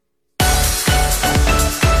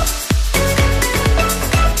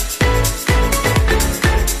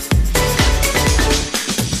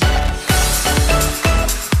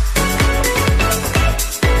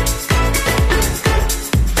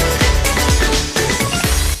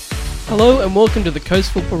Hello and welcome to the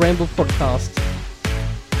Coast Football Ramble podcast.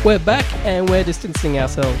 We're back and we're distancing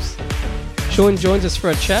ourselves. Sean joins us for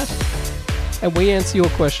a chat and we answer your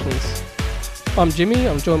questions. I'm Jimmy,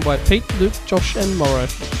 I'm joined by Pete, Luke, Josh and Morrow.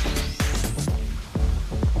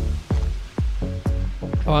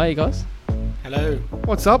 How are you guys? Hello.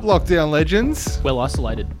 What's up, lockdown legends? Well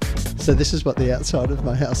isolated. So this is what the outside of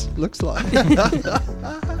my house looks like.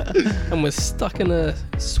 And we're stuck in a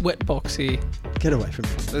sweat box here. Get away from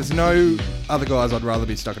me. There's no other guys I'd rather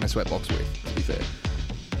be stuck in a sweatbox with, to be fair.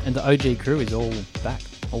 And the OG crew is all back,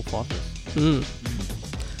 all five of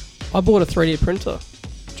us. I bought a 3D printer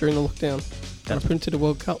during the lockdown and I printed a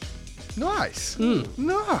World Cup. Nice.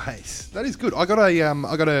 Nice. That is good. I got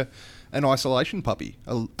an isolation puppy,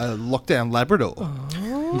 a lockdown Labrador.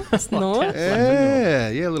 Oh, that's nice.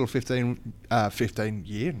 Yeah, little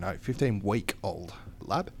 15-week old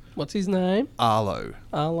lab. What's his name? Arlo.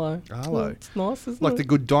 Arlo. Arlo. It's nice, isn't Like it? The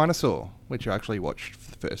Good Dinosaur, which I actually watched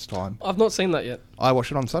for the first time. I've not seen that yet. I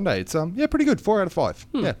watched it on Sunday. It's pretty good. 4 out of 5.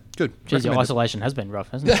 Yeah, good. Jeez, your Recommended. isolation has been rough,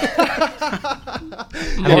 hasn't it?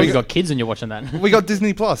 Have you got kids and you're watching that? We got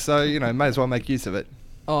Disney Plus, so may as well make use of it.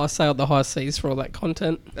 Oh, I sailed the high seas for all that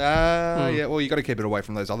content. Yeah, well, you got to keep it away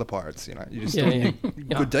from those other pirates, You just doing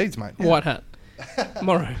good deeds, mate. Yeah. White hat.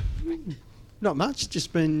 Morrow. Not much.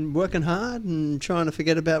 Just been working hard and trying to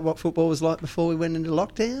forget about what football was like before we went into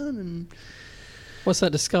lockdown. And What's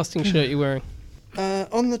that disgusting shirt you're wearing?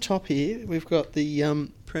 on the top here, we've got the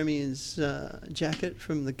Premier's jacket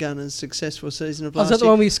from the Gunners' successful season of Oh, last is that the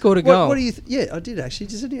year. one we scored a goal? What do you? Yeah, I did actually.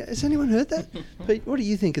 Has anyone heard that? Pete, what do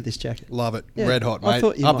you think of this jacket? Love it. Yeah, Red hot, I mate.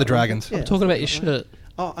 thought you Up might the like Dragons. it. Yeah, I'm talking I about your thought you might. shirt.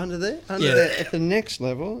 Oh, under there? Yeah. There, at the next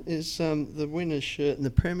level is the winner's shirt in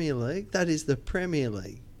the Premier League. That is the Premier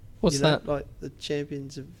League. What's You know, that? like the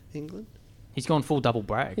champions of England. He's gone full double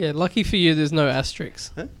brag. Yeah, lucky for you, there's no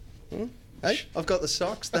asterisks. Hey, I've got the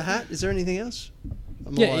socks, the hat. Is there anything else?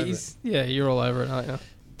 I'm all Yeah, over you're all over it, aren't you?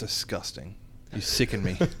 Disgusting. You sicken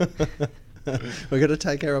me. We've got to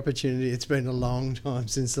take our opportunity. It's been a long time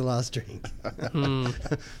since the last drink.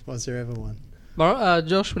 Was there ever one? Morrow,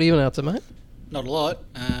 Josh, what are you up to, mate? Not a lot.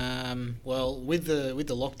 Well, with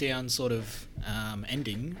the lockdown sort of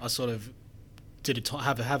ending, I sort of did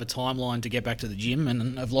have a timeline to get back to the gym,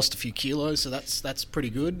 and I've lost a few kilos, so that's pretty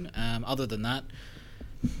good. Other than that,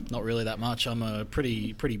 not really that much. I'm a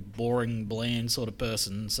pretty boring, bland sort of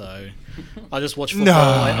person, so I just watch football.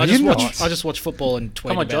 I just watch football and tweet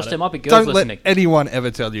Come on, about Josh, it. there might be girls Don't listening. let anyone ever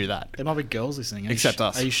tell you that. There might be girls listening. Except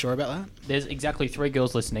us. Are you sure about that? There's exactly 3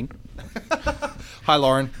 girls listening. Hi,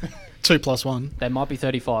 Lauren. 2 plus 1. They might be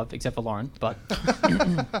 35, except for Lauren, but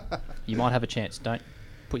you might have a chance. Don't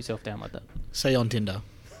put yourself down like that. See you on Tinder.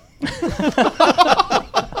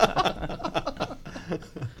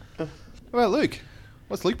 What about Luke?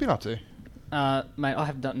 What's Luke been up to? Mate, I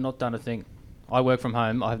have not done a thing. I work from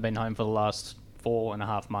home. I have been home for the last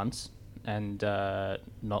 4.5 months and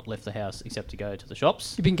not left the house except to go to the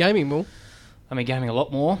shops. You've been gaming more. I've been gaming a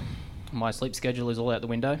lot more. My sleep schedule is all out the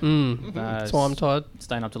window. That's why I'm tired.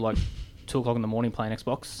 Staying up to like 2 o'clock in the morning playing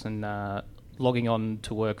Xbox and logging on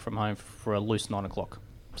to work from home for a loose 9 o'clock.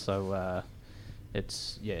 So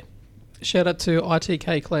it's, yeah. Shout out to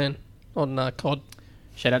ITK Clan on COD.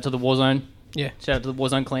 Shout out to the Warzone. Yeah. Shout out to the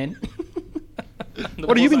Warzone clan.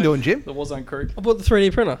 What have you been doing, Jim? The Warzone crew. I bought the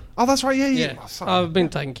 3D printer. Oh, that's right. Yeah. Yeah. Oh, sorry. I've been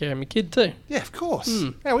taking care of my kid too. Yeah, of course.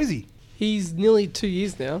 How is he? He's nearly 2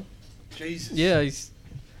 years now. Jesus. Yeah, he's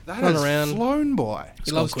That run has around. flown by.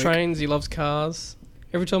 he loves trains, he loves cars.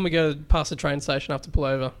 Every time we go past the train station, I have to pull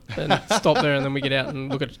over and stop there, and then we get out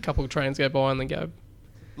and look at a couple of trains go by and then go.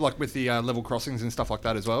 Like with the level crossings and stuff like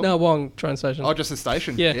that as well? No, Wong train station. Oh, just the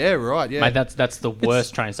station? Yeah. Yeah, right, yeah. Mate, that's the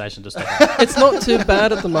worst train station to stop at. It's not too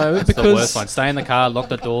bad at the moment It's the worst because one. Stay in the car, lock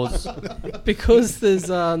the doors. there's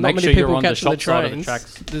not Make many sure you're people on the catching the shop side of the trains.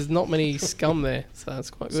 tracks. There's not many scum there, so that's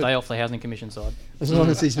quite good. Stay off the Housing Commission side. As long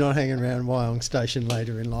as he's not hanging around Wyong Station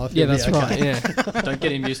later in life. Yeah, he'll be that's right. okay. Yeah, Don't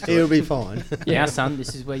get him used to He'll it. be fine. Now, son,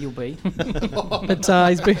 this is where you'll be. but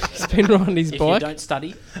he's been riding his If you bike. don't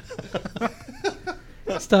study.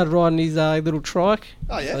 Started riding his little trike.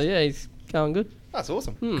 Oh, yeah? So yeah, he's going good. That's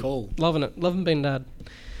awesome. Cool. Loving it. Loving being dad.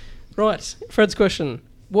 Right, Fred's question.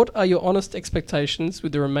 What are your honest expectations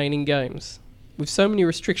with the remaining games? With so many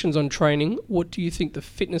restrictions on training, what do you think the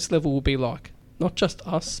fitness level will be like? Not just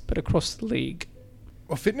us, but across the league.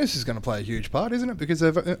 Well, fitness is going to play a huge part, isn't it? Because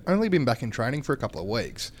they've only been back in training for a couple of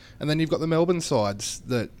weeks. And then you've got the Melbourne sides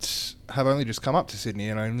that have only just come up to Sydney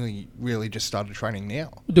and only really just started training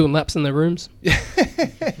now. Doing laps in their rooms.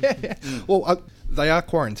 Well, they are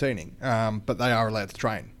quarantining, but they are allowed to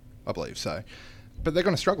train, I believe so. But they're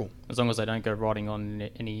going to struggle. As long as they don't go riding on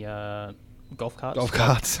any golf carts. Golf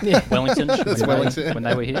carts. Yeah. Wellington, That's Wellington. when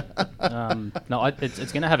they were here.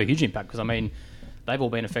 It's going to have a huge impact because, I mean, they've all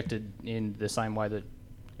been affected in the same way that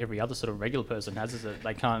every other sort of regular person has, is that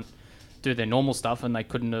they can't do their normal stuff and they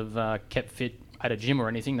couldn't have kept fit at a gym or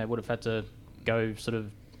anything. They would have had to go sort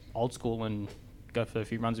of old school and go for a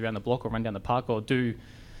few runs around the block or run down the park or do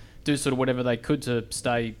sort of whatever they could to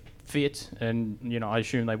stay fit. And, you know, I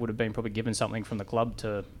assume they would have been probably given something from the club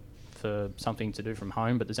for something to do from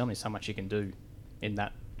home, but there's only so much you can do in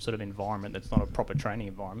that sort of environment that's not a proper training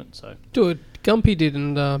environment. So Do it. Gumpy did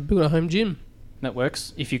and built a home gym. that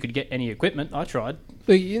works. If you could get any equipment, I tried.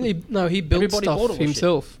 But he built Everybody bought stuff all the shit.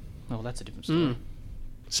 himself. Oh, that's a different story.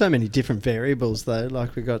 So many different variables, though.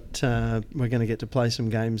 Like we're going to get to play some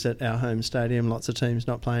games at our home stadium. Lots of teams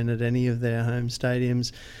not playing at any of their home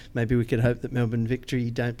stadiums. Maybe we could hope that Melbourne Victory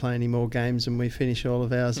don't play any more games and we finish all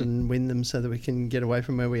of ours and win them so that we can get away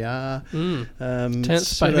from where we are.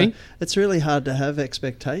 Tense, baby. It's really hard to have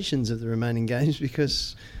expectations of the remaining games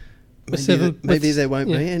because With maybe there won't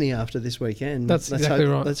yeah. be any after this weekend. That's exactly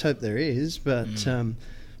right. Let's hope there is, but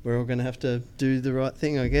we're all going to have to do the right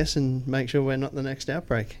thing, I guess, and make sure we're not the next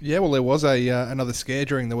outbreak. Yeah, well, there was another scare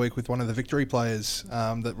during the week with one of the Victory players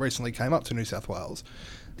that recently came up to New South Wales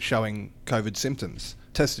showing COVID symptoms.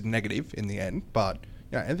 Tested negative in the end, but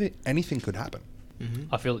you know, anything could happen.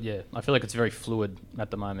 I feel like it's very fluid at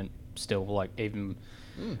the moment still. Like even,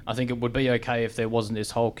 I think it would be okay if there wasn't this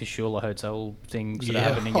whole Kishula Hotel thing sort of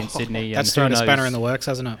happening in Sydney. That's and thrown who a spanner knows- in the works,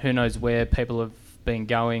 hasn't it? Who knows where people have been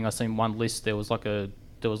going? I seen one list. There was like a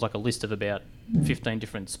list of about 15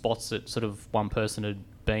 different spots that sort of one person had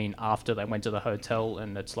been after they went to the hotel,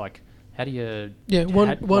 and it's like, how do you? Yeah, one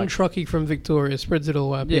like- truckie from Victoria spreads it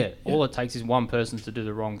all out. Yeah, all it takes is one person to do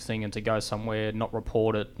the wrong thing and to go somewhere, not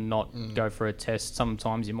report it, not go for a test.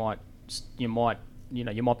 Sometimes you might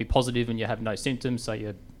be positive and you have no symptoms, so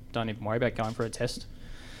you don't even worry about going for a test.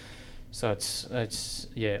 So it's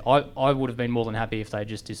I would have been more than happy if they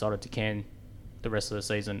just decided to can the rest of the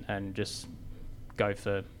season and just go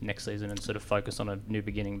for next season and sort of focus on a new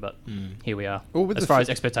beginning. But here we are. Well, with as the far as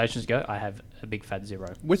expectations go, I have a big fat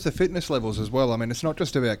 0. With the fitness levels as well, I mean, it's not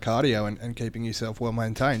just about cardio and keeping yourself well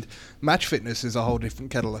maintained. Match fitness is a whole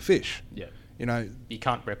different kettle of fish. Yeah, You know, you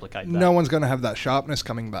can't replicate that. no one's going to have that sharpness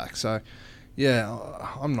coming back. So, yeah,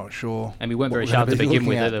 I'm not sure. And we weren't what very we're gonna sharp to be begin looking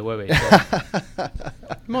with at. either, were we? So,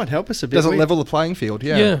 It might help us a bit. Does it We- level the playing field?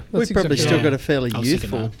 Yeah. Yeah, We've that's probably exactly still right. got a fairly I was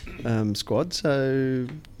thinking youthful squad, so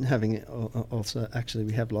having it also actually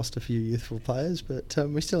we have lost a few youthful players, but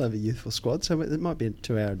we still have a youthful squad, so it might be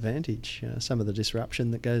to our advantage. Some of the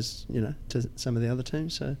disruption that goes, to some of the other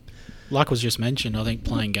teams. So Like was just mentioned, I think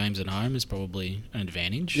playing games at home is probably an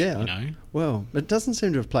advantage. Yeah. You know? well, it doesn't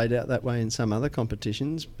seem to have played out that way in some other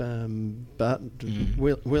competitions, but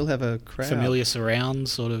we'll have a crowd. Familiar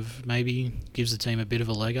surrounds sort of maybe gives the team a bit of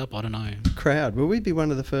a leg up. I don't know. Crowd. Will we be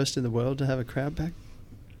one of the first in the world to have a crowd back?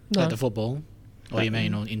 No, At the football? Or do you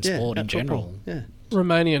mean in sport in at general? football, Yeah.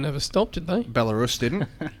 Romania never stopped, did they? Belarus didn't.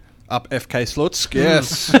 Up FK Slutsk,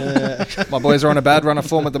 yes. My boys are on a bad run of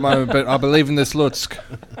form at the moment, but I believe in this Lutsk.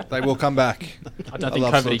 They will come back. I don't think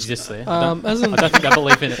love COVID Slutsk. exists there. I don't Hasn't think I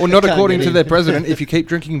believe in it. Well, not Can't according get to in. their president. If you keep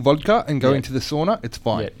drinking vodka and going Yeah. to the sauna, it's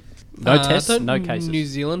fine. Yeah. No tests, don't no cases. New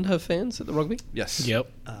Zealand have fans at the rugby? Yes. Yep.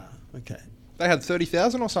 Okay. They had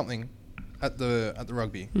 30,000 or something at the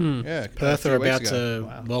rugby. Yeah. Perth a are few weeks about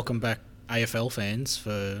ago. to welcome back AFL fans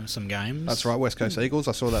for some games. That's right, West Coast Eagles.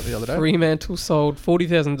 I saw that the other day. Fremantle sold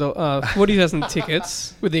 40,000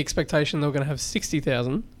 tickets with the expectation they were going to have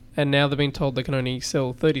 60,000, and now they've been told they can only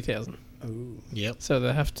sell 30,000. Yep. So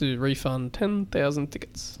they have to refund 10,000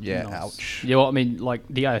 tickets. Yeah, Nice. ouch. Yeah, well, I mean, like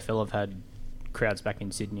the AFL have had crowds back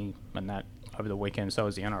in Sydney and that over the weekend. So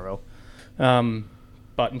has the NRL.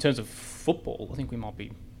 But in terms of football, I think we might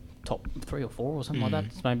be top 3 or 4 or something like that.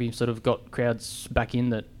 It's maybe sort of got crowds back in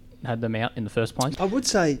that had them out in the first place. I would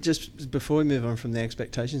say, just before we move on from the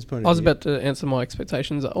expectations point of I was view. about to answer my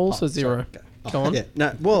expectations. Are also zero. Go on. Yeah,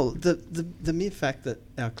 no. Well, the mere fact that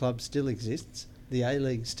our club still exists, the A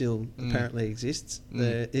League still apparently exists.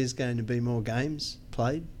 There is going to be more games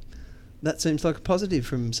played. That seems like a positive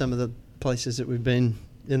from some of the places that we've been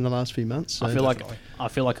in the last few months. So I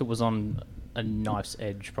feel like it was on a knife's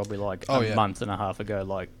edge probably like a month and a half ago.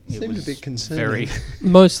 Like it Seemed a was bit concerning. very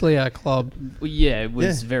Mostly our club. yeah, it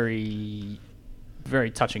was Yeah. very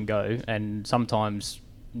very touch and go, and sometimes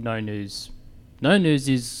no news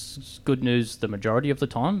is good news the majority of the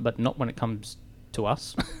time, but not when it comes to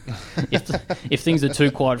us. if things are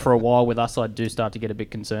too quiet for a while with us, I do start to get a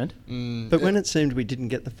bit concerned. But when it seemed we didn't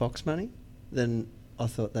get the Fox money, then I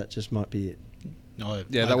thought that just might be it. No,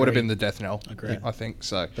 Yeah, I that would have agree. been the death knell. Agreed. I think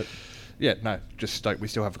so. But- Yeah, no, just stoked we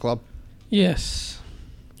still have a club. Yes.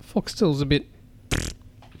 Foxtel's a bit...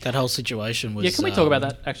 That whole situation was. Yeah, can we talk about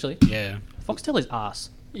that, actually? Yeah. Foxtel is arse.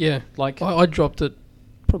 Yeah. Like, I dropped it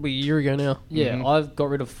probably a year ago now. yeah, I've got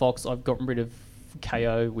rid of Fox. I've gotten rid of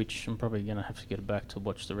KO, which I'm probably going to have to get it back to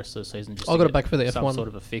watch the rest of the season. Just I to got it get back for the some F1. sort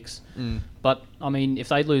of a fix. But, I mean, if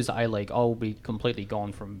they lose the A-League, I'll be completely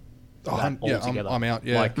gone from that altogether. I'm out,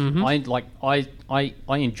 yeah.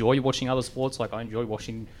 I enjoy watching other sports. Like, I enjoy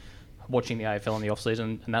watching the AFL in the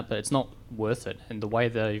off-season and that, but it's not worth it. And the way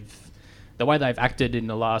they've acted in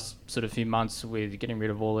the last sort of few months with getting rid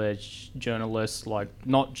of all their journalists, like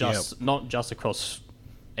not just across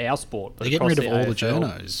our sport, but They're getting across rid of all the AFL.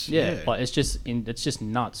 journos. Yeah, like it's just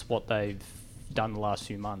nuts what they've done the last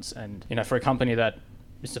few months. And for a company that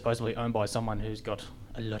is supposedly owned by someone who's got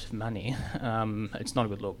a lot of money, it's not a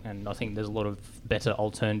good look. And I think there's a lot of better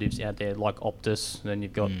alternatives out there, like Optus. Then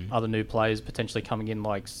you've got other new players potentially coming in,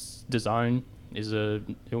 like DAZN is a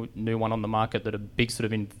new one on the market that are big sort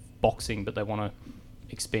of in boxing, but they want to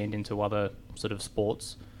expand into other sort of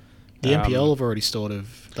sports. The NPL have already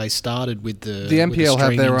they started with the NPL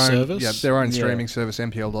have their own service. streaming service,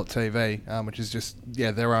 NPL.tv, which is just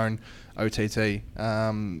their own OTT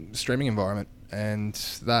streaming environment, and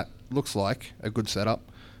that looks like a good setup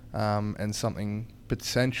and something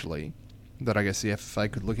potentially that I guess the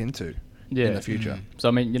FFA could look into in the future. So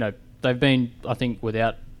I mean, they've been, I think,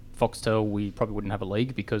 without Foxtel, we probably wouldn't have a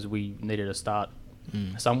league because we needed to start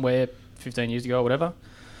somewhere 15 years ago or whatever.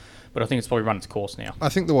 But I think it's probably run its course now. I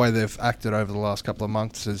think the way they've acted over the last couple of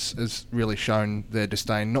months has really shown their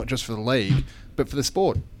disdain, not just for the league, but for the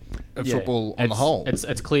sport of football on the whole.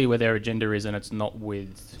 It's clear where their agenda is, and it's not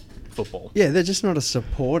with football. Yeah, they're just not a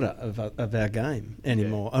supporter of our game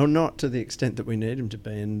anymore, or not to the extent that we need them to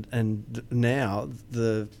be. And now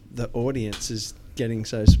the audience is getting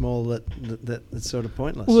so small that it's sort of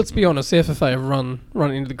pointless. Well, let's be honest, the FFA have run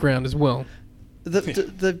into the ground as well.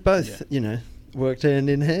 They've both, worked hand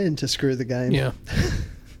in hand to screw the game. Yeah.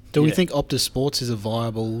 Do we think Optus Sports is a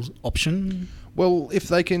viable option? Well, if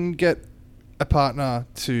they can get a partner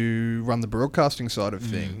to run the broadcasting side of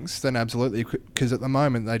things, then absolutely, because at the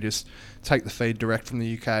moment they just take the feed direct from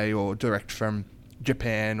the UK or direct from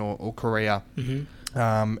Japan or Korea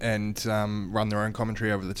and run their own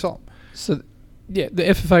commentary over the top. So, the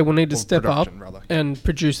FFA will need to Or step up production, rather. and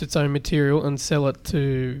produce its own material and sell it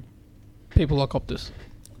to people like Optus.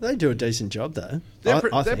 They do a decent job, though. Their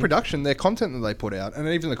I think. production, their content that they put out, and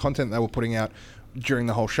even the content they were putting out during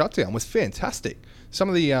the whole shutdown was fantastic. Some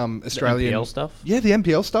of the Australian... The NPL stuff? Yeah, the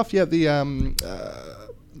NPL stuff. Yeah, the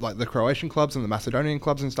like the Croatian clubs and the Macedonian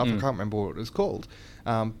clubs and stuff. I can't remember what it was called.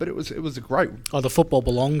 But it was a great... Oh, the Football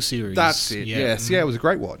Belongs series. That's it, yes. Yeah, it was a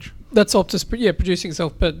great watch. That's Optus, producing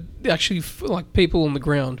itself, but actually, people on the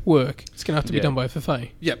ground work. It's going to have to be done by FFA.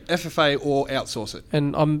 Yep, FFA or outsource it.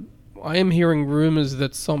 And I am hearing rumours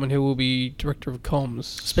that Simon Hill will be director of comms.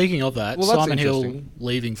 Speaking of that, Well, that's Simon Hill interesting.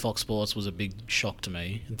 leaving Fox Sports was a big shock to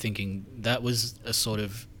me, and thinking that was a sort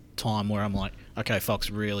of time where I'm like, okay, Fox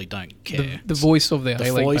really don't care. The voice of their The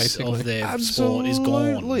A-League, voice basically. of their sport is gone.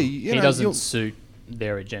 Absolutely. He doesn't suit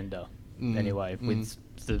their agenda anyway. With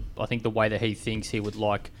I think the way that he thinks he would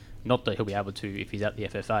like, not that he'll be able to if he's at the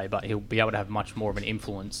FFA, but he'll be able to have much more of an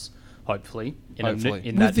influence, hopefully, in Hopefully.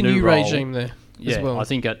 in With that the new new role. regime there Yeah, as well. I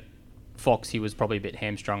think at Fox he was probably a bit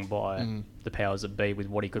hamstrung by the powers that be with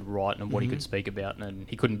what he could write and what he could speak about, and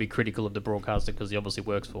he couldn't be critical of the broadcaster because he obviously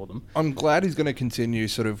works for them. I'm glad he's going to continue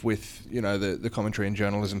sort of with, the commentary and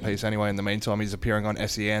journalism piece anyway. In the meantime, he's appearing on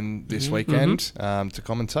SEN this weekend to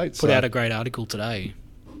commentate. Put out a great article today.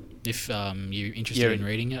 If you're interested in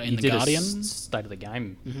reading it, in The Guardian. State of the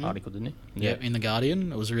game article, didn't he? Yeah, in The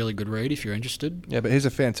Guardian. It was a really good read if you're interested. Yeah, but he's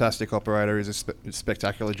a fantastic operator. He's a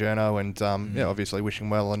spectacular journo, and obviously wish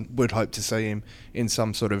him well, and would hope to see him in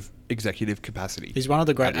some sort of executive capacity. He's one of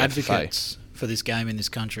the great at the FFA. advocates for this game in this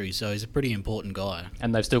country, so he's a pretty important guy.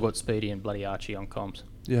 And they've still got Speedy and bloody Archie on comms.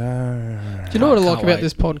 Yeah. Do you know what I like Can't about wait.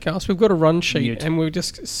 this podcast? We've got a run sheet, Mute. and we're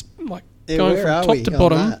just Yeah, going where from are top we to on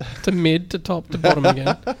bottom that? to mid to top to bottom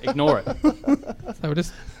again. Ignore it. So we're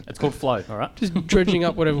just It's called flow, all right? dredging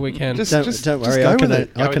up whatever we can. Just- Don't worry, go I with can,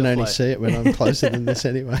 it. I Go can with the only flow. see it when I'm closer than this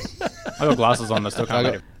anyway. I got glasses on, I still can't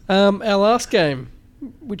read it. Our last game,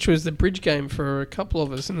 which was the bridge game for a couple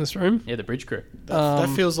of us in this room. Yeah, the bridge crew. That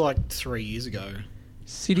feels like 3 years ago.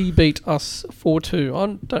 City beat us 4-2.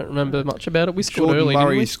 I don't remember much about it. We scored Jordan early,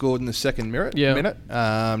 Murray didn't we? scored in the second minute. Yeah.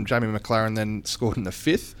 Jamie McLaren then scored in the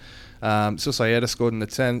 5th. Susayeda scored in the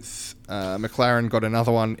 10th. McLaren got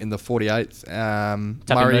another one in the 48th.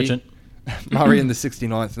 Tapping Merchant. Murray in the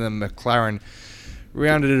 69th, and then McLaren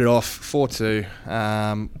rounded it off 4-2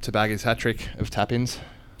 to bag his hat-trick of tap-ins.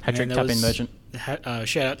 Hat-trick And there tap-in was- Merchant. shout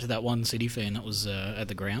out to that one City fan that was at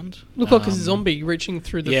the ground. Looked like a zombie reaching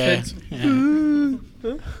through the fence.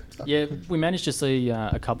 Yeah, we managed to see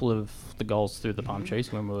a couple of the goals through the palm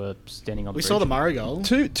trees when we were standing on the We bridge. saw the Murray goal.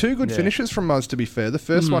 Two good Yeah. finishes from Moz, to be fair. The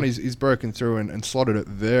first one is broken through and slotted it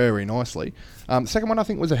very nicely. Second one, I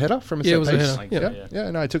think, was a header from a Yeah, set it was a piece. header.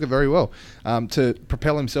 Yeah, no, he took it very well to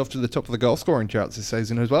propel himself to the top of the goal scoring charts this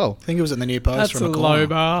season as well. I think it was in the near post That's from a a low corner.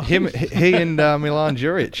 bar. He and Milan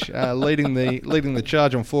Juric leading the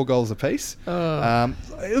charge on 4 goals apiece.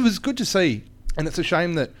 It was good to see, and it's a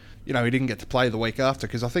shame that he didn't get to play the week after,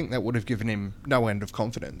 because I think that would have given him no end of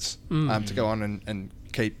confidence to go on and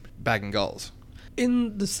keep bagging goals.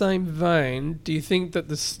 In the same vein, do you think that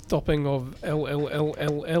the stopping of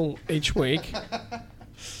LLLLL each week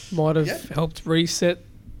might have helped reset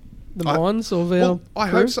the minds of our Well, I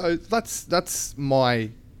crew? hope so. That's my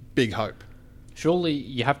big hope. Surely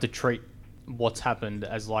you have to treat what's happened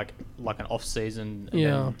as like an off season, and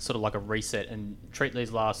Yeah. then sort of like a reset, and treat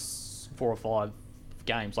these last 4 or 5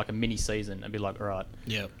 games like a mini season, and be like, all right,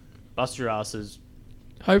 Yeah. bust your asses,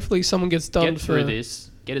 Hopefully someone gets done get for through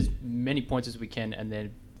this, get as many points as we can, and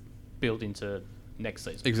then build into next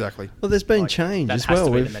season. Exactly. Well, there's been Like, change that as has to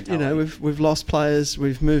well. be the We've mentality. we've lost players.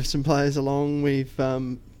 We've moved some players along. We've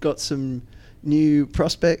got some new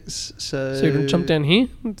prospects. So So you can jump down here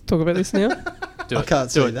and talk about this now. Do I it.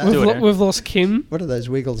 can't do see it. that. Do it. Aaron. We've lost Kim What are those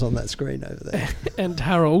wiggles on that screen over there? and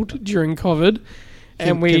Harold during COVID, and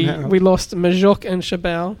Kim we Harold. lost Majok and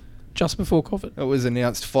Shabal just before COVID. It was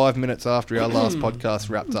announced 5 minutes after our last podcast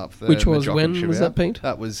wrapped up. Which was Majok when and was Shabbat. that, Pete?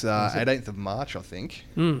 That was 18th of March, I think.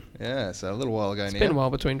 Yeah, so a little while ago now. It's been a while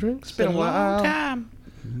between drinks. It's been a while. time.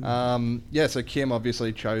 So Kim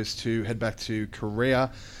obviously chose to head back to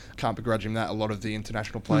Korea. Can't begrudge him that. A lot of the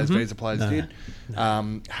international players, visa players did.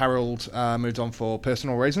 Harold moved on for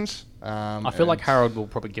personal reasons. I feel like Harold will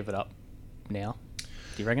probably give it up now.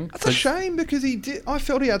 Do you reckon? That's a shame, because he did. I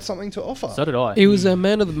felt he had something to offer. So did I. He was a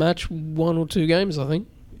man of the match 1 or 2 games, I think.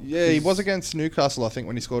 Yeah, he was against Newcastle, I think,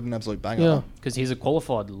 when he scored an absolute banger. Yeah. Because he's a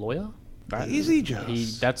qualified lawyer. Is he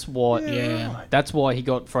just? That's why. Yeah. right. That's why he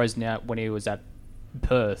got frozen out when he was at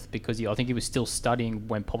Perth, because I think he was still studying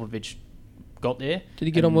when Popovich got there. Did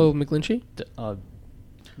he get on well with McGlinchey?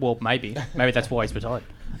 Well, maybe that's why he's retired.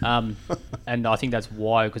 And I think that's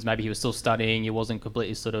why, because maybe he was still studying. He wasn't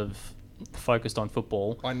completely sort of focused on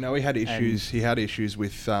football. I know he had issues. He had issues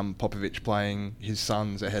with Popovich playing his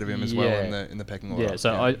sons ahead of him as well in the pecking order. Yeah,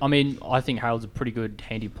 so I mean, I think Harold's a pretty good,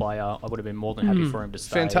 handy player. I would have been more than happy for him to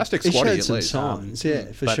stay. fantastic He squaddy showed at some least. signs,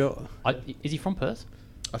 yeah, for But sure. Is he from Perth?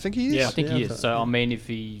 I think he is. Yeah. I think Yeah, he I is. thought- So I mean, if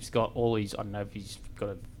he's got all his, I don't know if he's got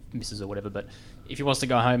a missus or whatever, but if he wants to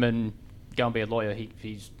go home and go and be a lawyer,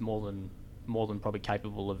 he's more than probably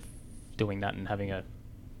capable of doing that and having a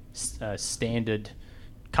standard,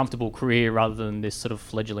 comfortable career rather than this sort of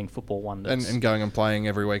fledgling football one. That's And going and playing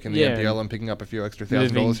every week in the Yeah, NPL and and picking up a few extra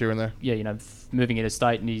 $1,000 here and there. Yeah, moving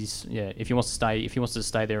interstate, and if he wants to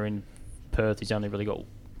stay there in Perth, he's only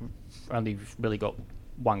really got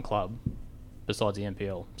one club besides the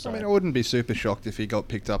NPL. So I mean, I wouldn't be super shocked if he got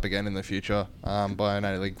picked up again in the future by an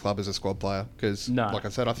A-League club as a squad player, because, No. like I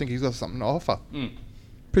said, I think he's got something to offer.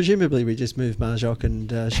 Presumably, we just moved Marjok and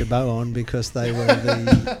Chabot on because they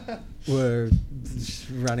were were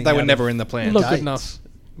running. They were out never of in the plan. Not good dates. enough.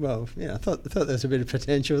 Well, yeah, I thought there was a bit of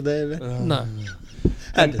potential there. But No.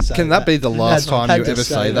 had to say Can that be the last time Had you to ever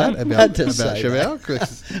say that Had about to say Chabot? that.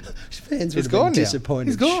 'Cause Fans He's would have gone been now. disappointed.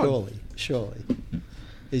 He's gone. Surely.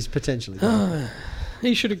 He's potentially gone.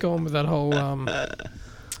 He should have gone with that whole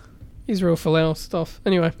Israel Folau stuff.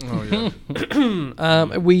 Anyway, Oh,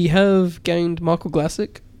 yeah. we have gained Michael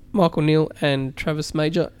Glassick, Michael Neal, and Travis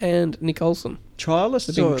Major, and Nick Olsen. Trialists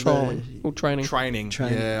They've been or trialing or training. Training.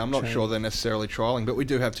 Yeah, I'm not sure they're necessarily trialing, but we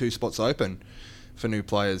do have 2 spots open for new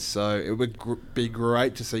players, so it would be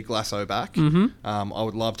great to see Glasso back. I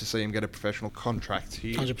would love to see him get a professional contract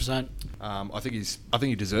here. 100%. I think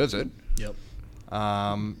he deserves it. Yep.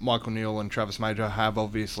 Michael Neal and Travis Major have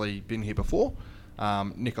obviously been here before.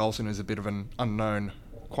 Nick Olsen is a bit of an unknown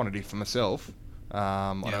quantity for myself.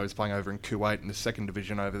 I know he's playing over in Kuwait in the 2nd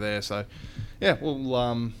division over there. So, yeah,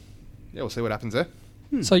 we'll see what happens there.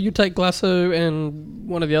 So you take Glasso and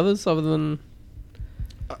one of the others, other than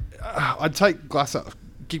I'd take Glasso,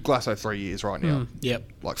 give Glasso 3 years right now. Yep.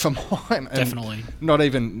 Like for mine, and Definitely. Not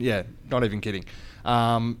even kidding.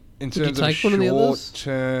 In Would you terms of take one of the others? short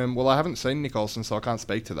term, well, I haven't seen Nick Olsen, so I can't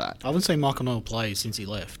speak to that. I haven't seen Michael Noel play since he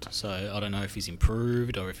left, so I don't know if he's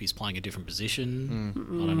improved or if he's playing a different position.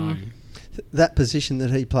 I don't know. That position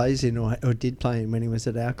that he plays in or did play in when he was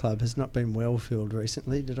at our club has not been well filled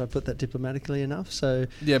recently. Did I put that diplomatically enough? So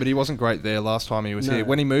Yeah, but he wasn't great there last time he was No. here.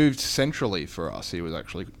 When he moved centrally for us, he was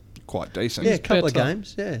actually quite decent. yeah, a couple of better.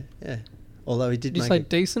 games. Yeah. Although he did Did you say make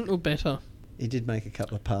decent or better? he did make a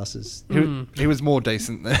couple of passes. He was more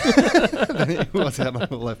decent than he was out on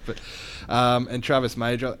the left. But and Travis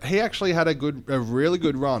Major, he actually had a really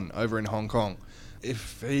good run over in Hong Kong.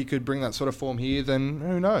 If he could bring that sort of form here, then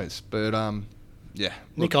who knows? But yeah,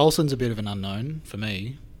 Nick Olsen's a bit of an unknown for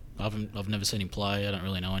me. I've never seen him play. I don't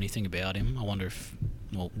really know anything about him. I wonder if,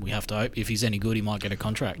 well, we have to hope if he's any good, he might get a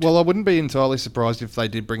contract. Well, I wouldn't be entirely surprised if they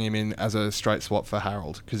did bring him in as a straight swap for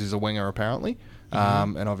Harold because he's a winger apparently,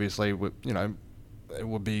 and obviously, you know, it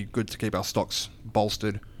would be good to keep our stocks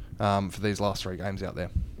bolstered for these last 3 games out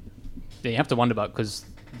there. Yeah, you have to wonder about because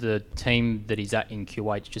the team that he's at in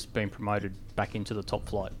Kuwait's just been promoted back into the top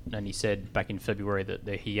flight, and he said back in February that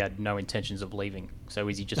he had no intentions of leaving. So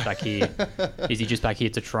is he just back here? Is he just back here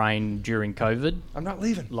to train during COVID? I'm not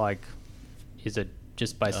leaving. Like, is it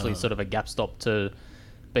just basically sort of a gap stop to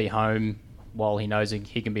be home while he knows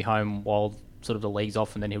he can be home while sort of the league's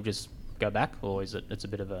off, and then he'll just go back, or is it's a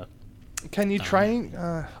bit of a Can you train?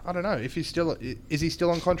 I don't know. If he's still, is he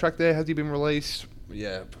still on contract there? Has he been released?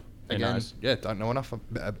 Yeah. Who Again, knows? yeah, don't know enough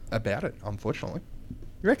about it, unfortunately.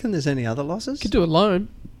 You reckon there's any other losses? Could do a loan.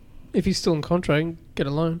 If he's still in contract, get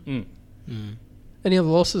a loan. Any other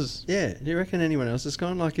losses? Yeah. Do you reckon anyone else has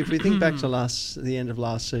gone? Like if we think back to the end of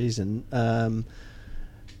last season,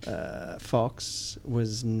 Fox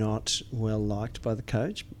was not well liked by the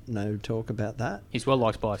coach. No talk about that. he's well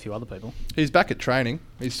liked by a few other people. He's back at training.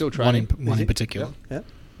 He's still one training. in particular. Yep.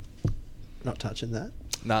 Not touching that.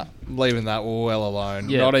 Nah, leaving that well alone.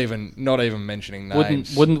 Yeah. Not even mentioning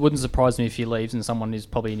names. Wouldn't surprise me if he leaves and someone is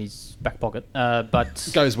probably in his back pocket. But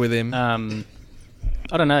Goes with him.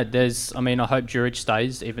 I don't know. I hope Juric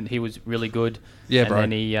stays. Even he was really good. Yeah, and bro.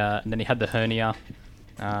 Then he had the hernia,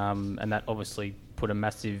 and that obviously put a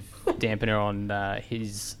massive dampener on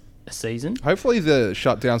his season. Hopefully the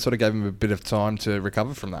shutdown sort of gave him a bit of time to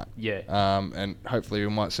recover from that. Yeah. And hopefully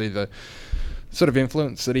we might see the sort of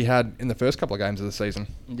influence that he had in the first couple of games of the season.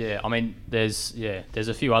 Yeah, I mean, there's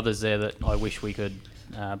a few others there that I wish we could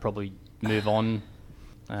probably move on.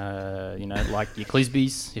 Like your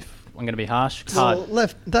Clisbys, if I'm going to be harsh. It's hard. Well,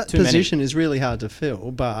 that Too many. position is really hard to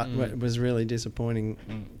fill, but it was really disappointing.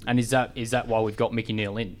 And is that why we've got Mickey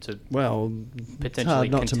Neal in to Well, it's potentially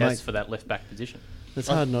hard not to make. contest for that left back position? It's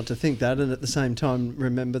hard not to think that, and at the same time,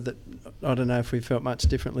 remember that I don't know if we felt much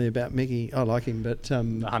differently about Mickey. I like him, but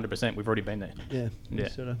 100%. We've already been there. yeah,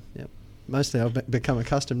 sort of, yep. Mostly, I've become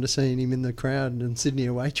accustomed to seeing him in the crowd and Sydney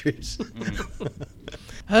away trips.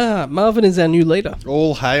 Marvin is our new leader.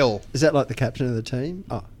 All hail. Is that like the captain of the team?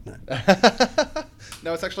 Oh no,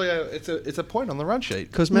 No, it's actually it's a point on the run sheet.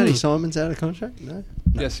 because Matty Simon's out of contract. No,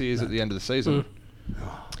 Yes, he is at the end of the season.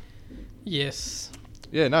 Yes.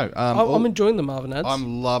 Yeah, no. I'm enjoying the Marvin ads.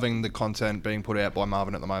 I'm loving the content being put out by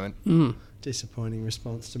Marvin at the moment. disappointing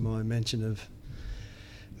response to my mention of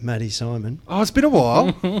Matty Simon. Oh, it's been a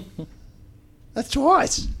while. That's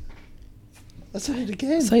twice. Let's say it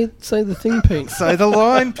again. Say the thing, Pete. Say the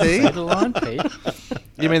line, Pete. The line, Pete.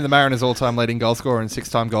 You mean the Mariners' all-time leading goal scorer and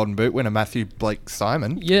 6-time Golden Boot winner Matthew Blake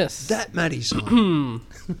Simon? Yes. That Matty Simon.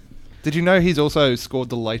 Did you know he's also scored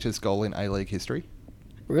the latest goal in A-League history?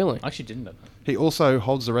 Really? I actually didn't know. He also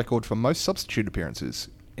holds the record for most substitute appearances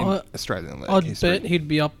in Australian League I'd history. bet he'd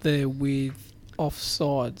be up there with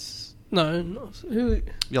offsides. No, not, who?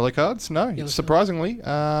 Yellow cards? No. Yellow Surprisingly, 50,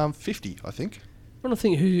 I think. I'm trying to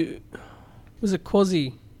think who was it.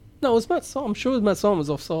 Quasi? No, it was Matt. I'm sure it was Matt Simon was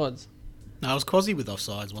offsides. No, it was Quasi with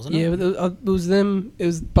offsides, wasn't Yeah, it? but it was them. It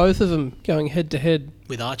was both of them going head to head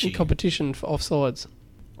With Archie. in competition for offsides.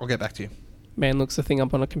 I'll get back to you. Man looks the thing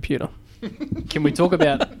up on a computer. Can we talk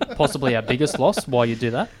about possibly our biggest loss while you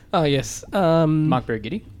do that? Oh yes. Mark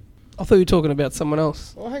Bergiddy. I thought you were talking about someone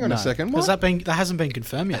else. Oh, hang on No. a second. Has What? that hasn't been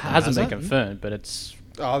confirmed It yet? though, hasn't has been it? confirmed, but it's.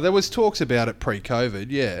 Oh, there was talks about it pre-COVID,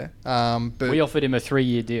 yeah. But We offered him a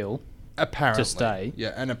 3-year deal. apparently to stay.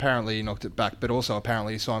 Yeah, and apparently he knocked it back. But also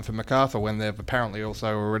apparently he signed for MacArthur when they've apparently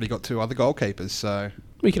also already got 2 other goalkeepers. So,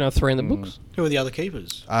 We can have 3 in the books. Who are the other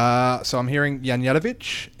keepers? so I'm hearing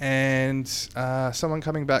Janjatovic and someone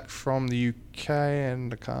coming back from the UK,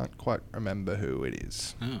 and I can't quite remember who it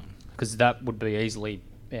is. Oh. Because that would be easily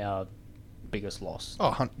our biggest loss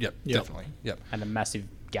Oh, yep, Yep. definitely, yep. and a massive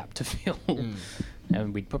gap to fill.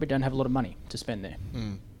 And we probably don't have a lot of money to spend there.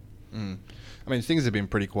 I mean, things have been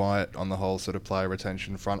pretty quiet on the whole sort of player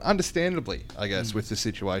retention front, understandably, I guess, with the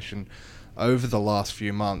situation over the last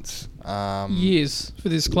few months. Years for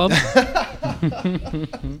this club.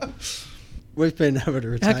 We've been able to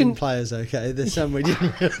retain players okay. There's some we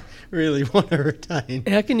didn't really want to retain.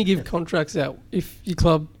 How can you give contracts out if your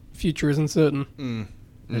club future isn't certain?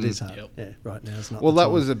 It is hard. Yep. Yeah, right now it's not. Well, the that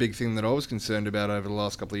time. was a big thing that I was concerned about over the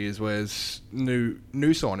last couple of years, whereas new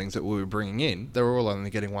signings that we were bringing in, they were all only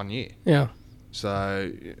getting 1 year. Yeah.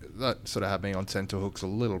 So that sort of had me on tenterhooks a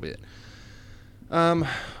little bit.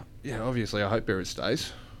 Obviously I hope Barrett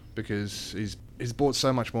stays because he's brought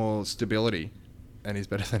so much more stability and he's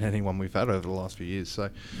better than anyone we've had over the last few years. So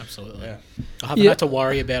Absolutely. Yeah. I haven't had to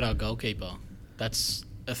worry about our goalkeeper. That's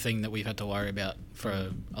a thing that we've had to worry about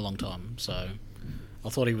for a long time. So I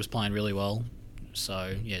thought he was playing really well.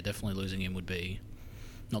 So, yeah, definitely losing him would be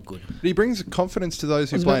not good. But he brings confidence to those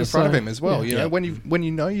I who was play about in to front of say, him as well. yeah. You know, Yeah. when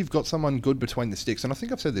you know you've got someone good between the sticks, and I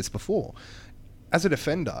think I've said this before, as a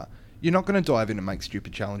defender, you're not going to dive in and make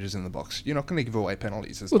stupid challenges in the box. You're not going to give away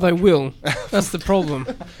penalties as Well, they much. will. That's the problem.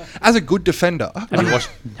 As a good defender,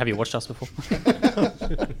 Have you watched us before?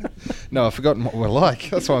 no, I've forgotten what we're like.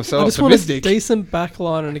 That's why I'm so I just want a optimistic. decent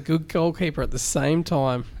backline and a good goalkeeper at the same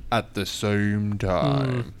time. At the same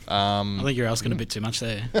time, I think you're asking a bit too much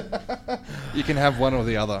there. you can have one or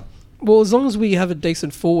the other. Well, as long as we have a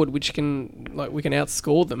decent forward, which we can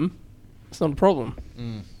outscore them, it's not a problem.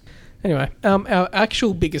 Anyway, our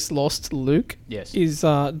actual biggest loss, Luke, Yes. is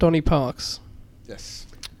Donny Parks, Yes.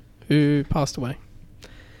 who passed away.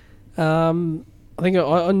 I think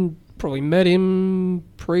I probably met him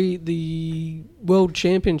pre the World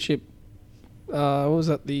Championship. What was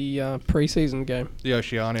that? The pre-season game. The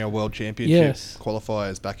Oceania World Championship Yes.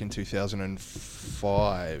 qualifiers back in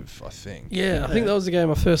 2005, I think. Yeah, I think that was the game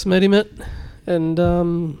I first met him at, and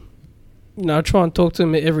I try and talk to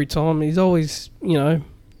him every time. He's always,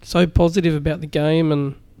 so positive about the game,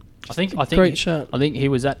 and I think great chat. I think he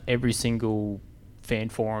was at every single fan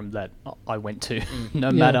forum that I went to, no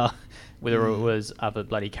Yeah. matter whether it was up at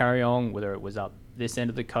bloody Carryong, whether it was up this end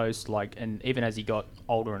of the coast, and even as he got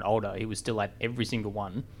older and older, he was still at every single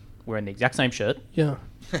one, wearing the exact same shirt, Yeah,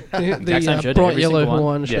 the exact same shirt, bright every yellow single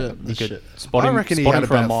one. Hawaiian Yeah, shirt. you could spot I him, reckon he spot had him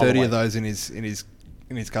from a about mile 30 away. of those in his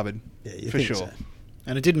cupboard. Yeah, you for think sure. so.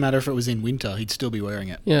 And it didn't matter if it was in winter, he'd still be wearing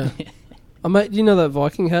it. Yeah, I made. You know that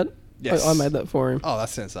Viking hat? Yes. I made that for him. Oh,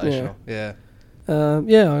 that's sensational. Yeah.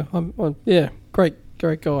 Yeah, great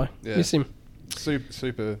guy. Yeah. Miss him.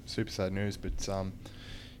 Super sad news, but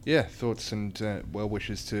thoughts and well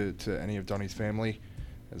wishes to any of Donny's family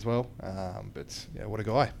as well. But yeah, what a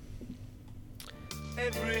guy.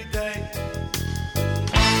 Every day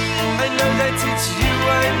I know that it's you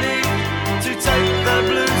I need to take the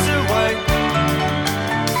blues away.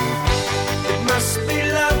 It must be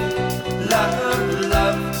love, love,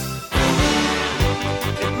 love.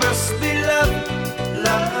 It must be love,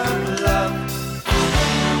 love, love.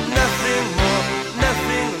 Nothing more,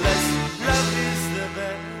 nothing less. Love is the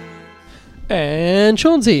best. And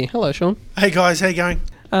Sean's here. Hello, Sean. Hey guys, how you going?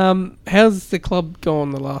 How's the club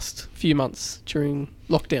gone the last few months during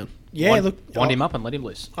lockdown? Wind him up and let him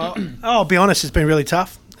loose. I'll be honest, it's been really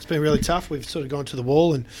tough. It's been really tough. We've sort of gone to the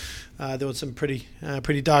wall, and there was some pretty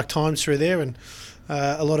dark times through there, and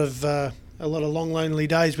a lot of long lonely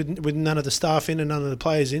days with none of the staff in and none of the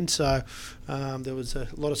players in. So there was a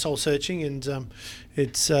lot of soul searching, and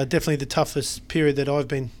it's definitely the toughest period that I've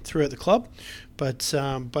been through at the club. But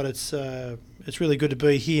it's really good to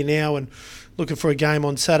be here now and looking for a game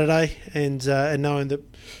on Saturday, and knowing that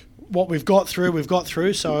what we've got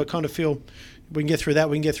through. So I kind of feel we can get through that.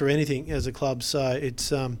 We can get through anything as a club. So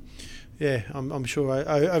it's I'm sure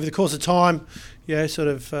over the course of time,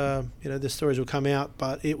 the stories will come out.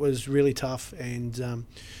 But it was really tough, and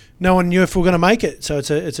no one knew if we were going to make it. So it's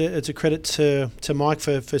a credit to Mike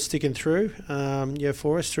for sticking through,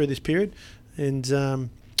 for us through this period, and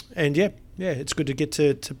it's good to get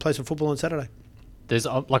to play some football on Saturday. There's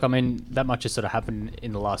that much has sort of happened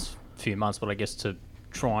in the last few months, but I guess to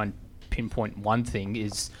try and pinpoint one thing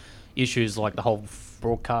is issues like the whole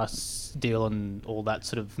broadcast deal and all that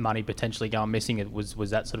sort of money potentially going missing. Was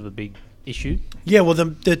that sort of a big issue? Yeah, well,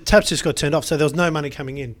 the taps just got turned off, so there was no money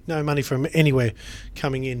coming in, no money from anywhere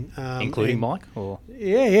coming in, Including Mike, or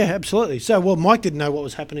yeah, absolutely. So, well, Mike didn't know what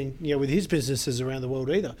was happening, with his businesses around the world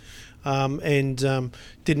either, and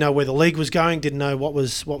didn't know where the league was going, didn't know what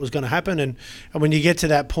was going to happen, and when you get to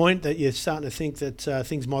that point that you're starting to think that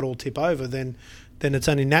things might all tip over, then it's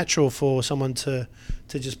only natural for someone to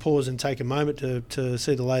just pause and take a moment to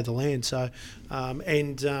see the lay of the land. So,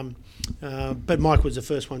 But Mike was the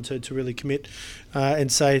first one to really commit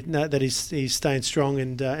and say that he's staying strong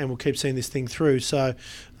and we'll keep seeing this thing through. So,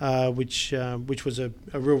 which was a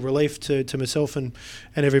real relief to myself and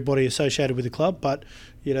everybody associated with the club. But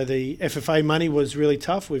the FFA money was really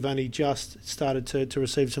tough. We've only just started to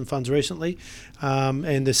receive some funds recently,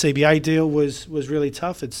 and the CBA deal was really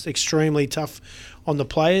tough. It's extremely tough on the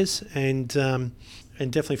players and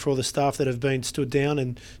definitely for all the staff that have been stood down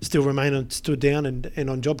and still remain stood down and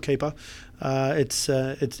on JobKeeper.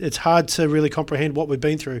 It's hard to really comprehend what we've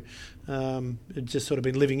been through. It's just sort of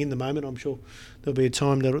been living in the moment. I'm sure there'll be a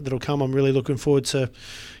time that'll come. I'm really looking forward to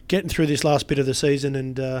getting through this last bit of the season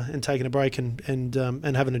and taking a break and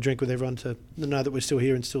having a drink with everyone to know that we're still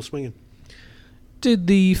here and still swinging. Did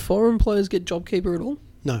the foreign players get JobKeeper at all?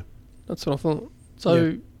 No. That's what I thought.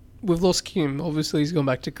 So we've lost Kim. Obviously, he's gone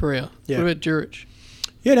back to Korea. Yeah. What about Jurich?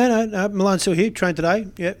 Yeah, no. Milan's still here, trained today.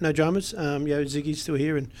 Yeah, no dramas. Ziggy's still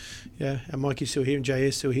here, and Mikey's still here, and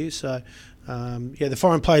JS still here. So, the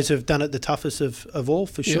foreign players have done it the toughest of all,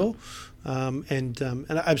 for sure. And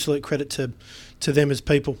an absolute credit to them as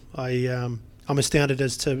people. I'm astounded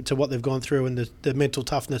as to what they've gone through and the mental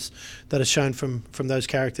toughness that is shown from those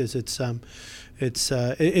characters. It's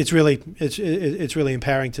really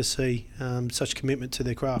empowering to see such commitment to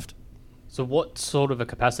their craft. So what sort of a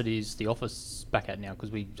capacity is the office back at now?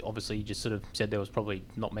 Because we obviously just sort of said there was probably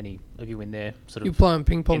not many of you in there. You're playing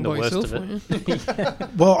ping pong in the by yourself, worst aren't of you?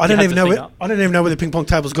 it. Well, I don't even know where the ping pong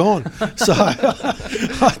table's gone. So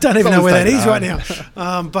I don't even know where that is right now.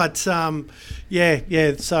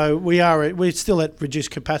 So we're still at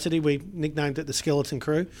reduced capacity. We nicknamed it the Skeleton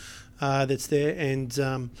Crew. That's there, and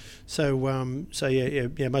most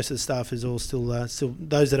of the staff is all still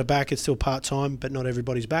those that are back. It's still part time, but not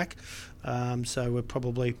everybody's back. So we're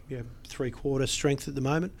probably 3/4 strength at the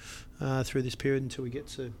moment through this period until we get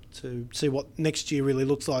to see what next year really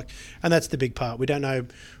looks like, and that's the big part. We don't know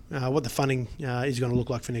what the funding is going to look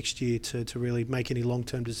like for next year to really make any long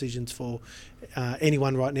term decisions for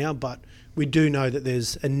anyone right now, but we do know that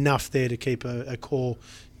there's enough there to keep a core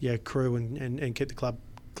crew and keep the club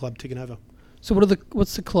ticking over. So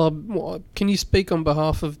what's the club? Can you speak on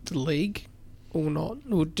behalf of the league or not,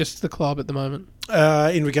 or just the club at the moment?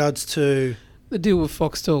 In regards to the deal with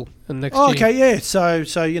Foxtel and next year. Okay, yeah. So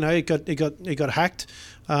it got hacked.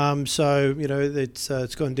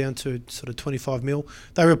 It's gone down to sort of 25 mil.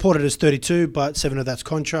 They reported as 32, but 7 of that's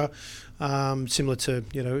contra. Similar to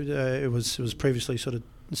it was previously sort of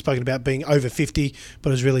spoken about being over 50, but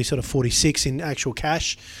it was really sort of 46 in actual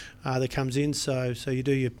cash that comes in. So you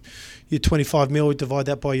do your 25 mil, divide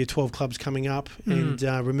that by your 12 clubs coming up, and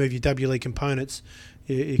remove your W League components.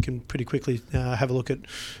 You can pretty quickly have a look at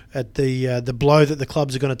the blow that the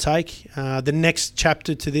clubs are going to take. The next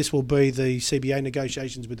chapter to this will be the CBA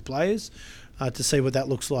negotiations with the players to see what that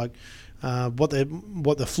looks like. What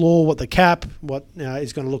the floor, what the cap, what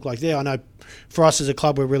is going to look like there. I know for us as a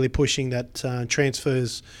club, we're really pushing that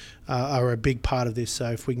transfers are a big part of this.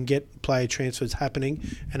 So if we can get player transfers happening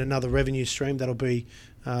and another revenue stream, that'll be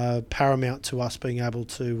paramount to us being able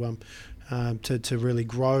to really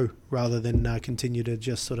grow rather than continue to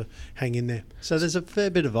just sort of hang in there. So there's a fair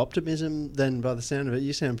bit of optimism then by the sound of it.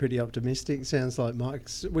 You sound pretty optimistic. Sounds like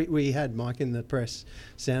Mike's... We had Mike in the press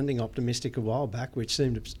sounding optimistic a while back, which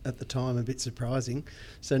seemed at the time a bit surprising.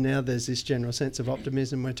 So now there's this general sense of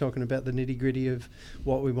optimism. We're talking about the nitty-gritty of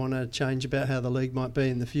what we want to change about how the league might be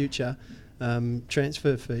in the future.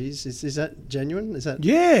 Transfer fees, is that genuine? Is that...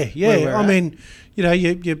 Yeah. I mean,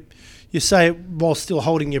 you say it while still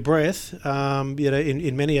holding your breath,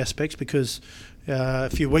 in many aspects, because a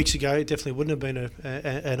few weeks ago it definitely wouldn't have been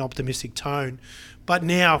an optimistic tone. But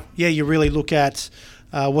now, you really look at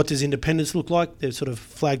what does independence look like. They've sort of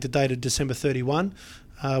flagged the date of December 31,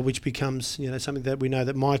 which becomes something that we know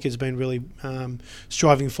that Mike has been really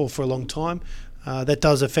striving for a long time. That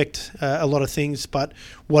does affect a lot of things, but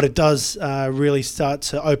what it does really start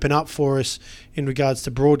to open up for us in regards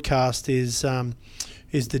to broadcast is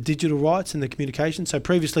the digital rights and the communication. So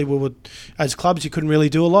previously we would, as clubs, you couldn't really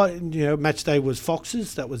do a lot. Match day was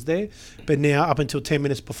Fox's, that was there. But now up until 10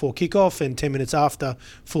 minutes before kickoff and 10 minutes after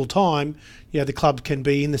full time, the club can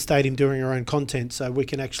be in the stadium doing our own content. So we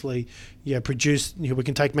can actually produce, we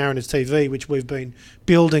can take Mariners TV, which we've been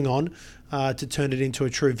building on, to turn it into a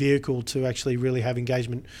true vehicle to actually really have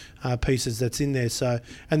engagement pieces that's in there. So,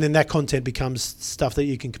 and then that content becomes stuff that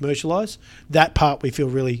you can commercialise. That part we feel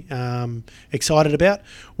really excited about.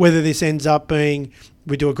 Whether this ends up being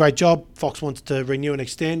we do a great job, Fox wants to renew and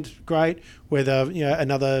extend, great. Whether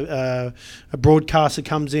another a broadcaster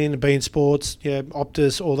comes in, beIN Sports,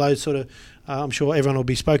 Optus, all those sort of, I'm sure everyone will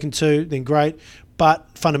be spoken to, then great. But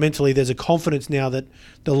fundamentally, there's a confidence now that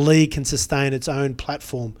the league can sustain its own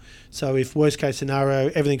platform. So if worst case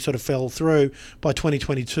scenario, everything sort of fell through, by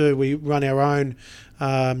 2022 we run our own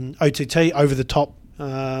OTT, over the top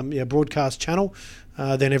broadcast channel.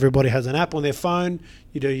 Then everybody has an app on their phone.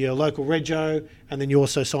 You do your local rego, and then you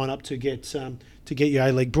also sign up to get your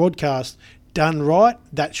A-League broadcast done right.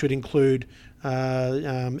 That should include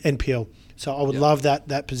NPL. So I would love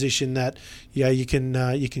that position that you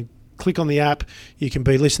can click on the app. You can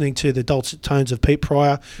be listening to the dulcet tones of Pete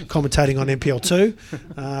Pryor commentating on NPL2,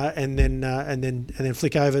 and then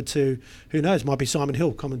flick over to, who knows, might be Simon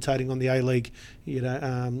Hill commentating on the A-League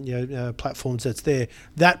platforms that's there.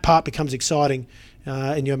 That part becomes exciting,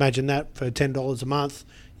 and you imagine that for $10 a month,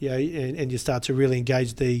 and you start to really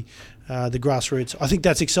engage the grassroots. I think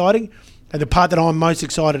that's exciting. And the part that I'm most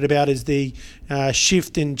excited about is the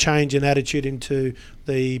shift in change and attitude into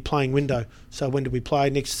the playing window. So when do we play?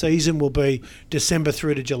 Next season will be December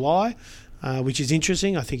through to July, which is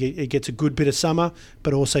interesting. I think it gets a good bit of summer,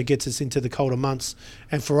 but also gets us into the colder months.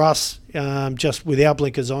 And for us, just with our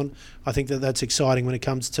blinkers on, I think that's exciting when it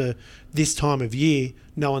comes to this time of year.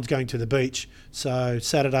 No one's going to the beach. So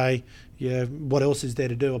Saturday, what else is there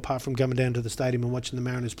to do apart from coming down to the stadium and watching the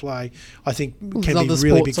Mariners play? I think can be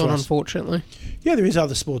really big for us. Unfortunately. Yeah, there is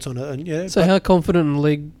other sports on it. So how confident in the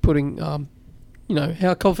league putting,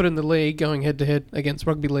 how confident in the league going head to head against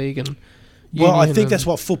rugby league and? Well, I think that's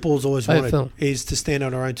what football's always AFL wanted, is to stand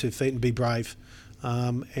on our own 2 feet and be brave,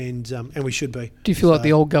 and we should be. Do you feel like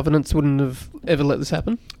the old governance wouldn't have ever let this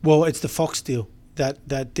happen? Well, it's the Fox deal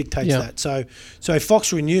that dictates that. So if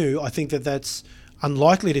Fox renew, I think that's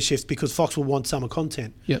unlikely to shift because Fox will want summer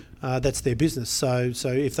content. Yep. That's their business. So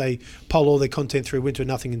if they pull all their content through winter,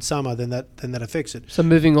 nothing in summer, then that affects it. So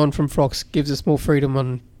moving on from Fox gives us more freedom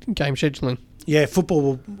on game scheduling. Yeah,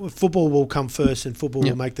 football will come first, and football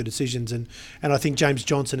will make the decisions. And I think James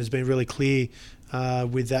Johnson has been really clear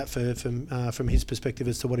with that from his perspective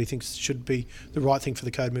as to what he thinks should be the right thing for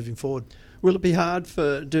the code moving forward. Will it be hard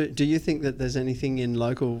for... Do you think that there's anything in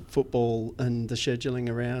local football and the scheduling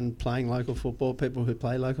around playing local football, people who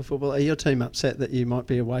play local football? Are your team upset that you might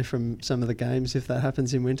be away from some of the games if that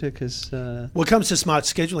happens in winter? Because well, it comes to smart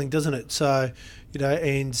scheduling, doesn't it? So,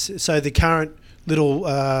 and so the current little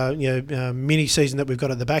mini season that we've got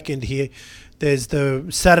at the back end here, there's the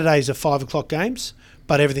Saturdays are 5 o'clock games,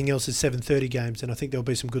 but everything else is 7:30 games, and I think there'll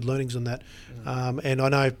be some good learnings on that. And I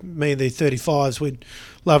know me and the 35s would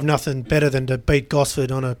love nothing better than to beat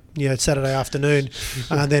Gosford on a Saturday afternoon,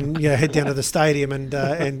 and then head down to the stadium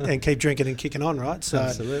and keep drinking and kicking on, right? So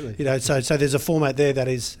absolutely. So there's a format there that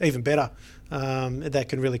is even better, that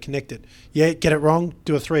can really connect it. Yeah, get it wrong,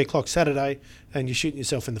 do a 3 o'clock Saturday, and you're shooting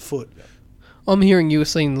yourself in the foot. I'm hearing you were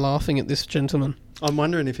seen laughing at this gentleman. I'm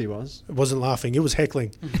wondering if he was. It wasn't laughing. It was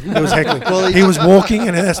heckling. Well, he was walking,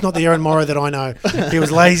 and that's not the Aaron Morrow that I know. He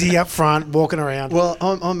was lazy up front, walking around. Well,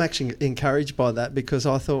 I'm actually encouraged by that because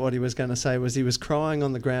I thought what he was going to say was he was crying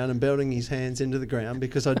on the ground and belting his hands into the ground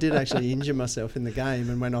because I did actually injure myself in the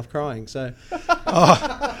game and went off crying. So,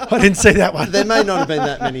 I didn't see that one. There may not have been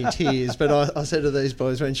that many tears, but I said to these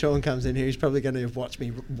boys, when Sean comes in here, he's probably going to have watched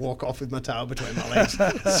me walk off with my tail between my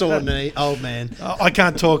legs. Sore knee, old man. I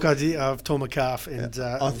can't talk. I've torn my calf. And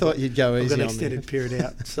I thought you'd go easy on me. I've got an extended period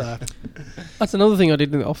out. So that's another thing I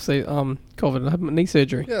did in the off-season, COVID. I had my knee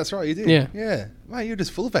surgery. Yeah, that's right, you did. Yeah. Mate, you're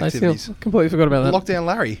just full of activities. I completely forgot about that. Lockdown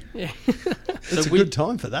Larry. Yeah. It's a good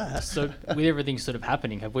time for that. So with everything sort of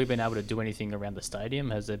happening, have we been able to do anything around the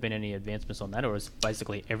stadium? Has there been any advancements on that, or has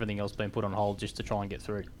basically everything else been put on hold just to try and get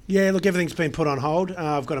through? Yeah, look, everything's been put on hold.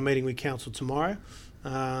 I've got a meeting with council tomorrow,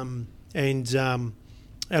 and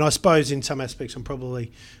I suppose in some aspects I'm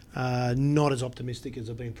probably not as optimistic as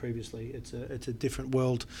I've been previously. It's a different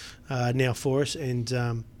world now for us, and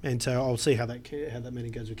so I'll see how that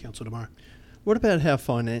meeting goes with council tomorrow. What about how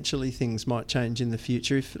financially things might change in the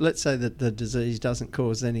future? If, let's say that the disease doesn't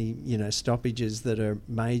cause any, stoppages that are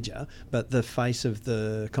major, but the face of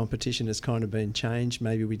the competition has kind of been changed.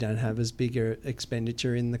 Maybe we don't have as big a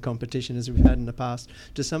expenditure in the competition as we've had in the past.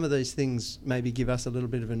 Do some of these things maybe give us a little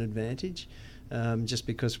bit of an advantage, just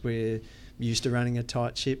because we're used to running a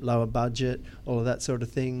tight ship, lower budget, all of that sort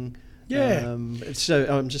of thing? Yeah. So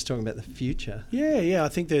I'm just talking about the future. Yeah. I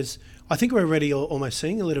think we're already almost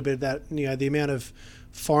seeing a little bit of that. The amount of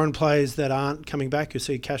foreign players that aren't coming back. You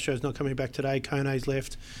see Castro's not coming back today. Kone's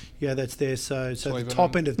left. Yeah, that's there. So the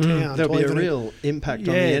top end of town. There'll be a real impact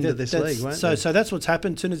on the end of this league, won't there? So that's what's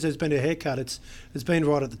happened. As soon as there's been a haircut, it's been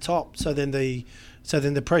right at the top. So then the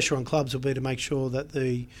pressure on clubs will be to make sure that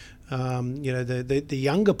the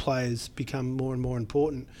younger players become more and more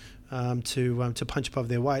important. to punch above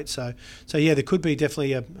their weight. So yeah, there could be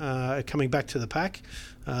definitely a coming back to the pack,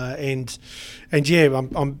 and yeah,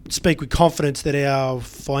 I'm speak with confidence that our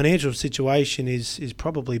financial situation is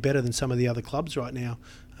probably better than some of the other clubs right now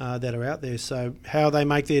that are out there. So how they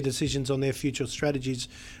make their decisions on their future strategies,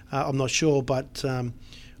 I'm not sure, but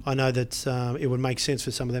I know that it would make sense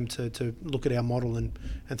for some of them to look at our model and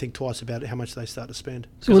think twice about how much they start to spend.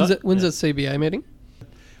 So when's that CBA meeting?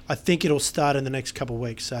 I think it'll start in the next couple of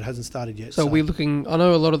weeks, so it hasn't started yet. So are we looking... I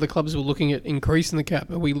know a lot of the clubs were looking at increasing the cap.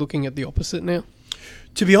 Are we looking at the opposite now?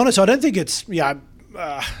 To be honest, I don't think it's... and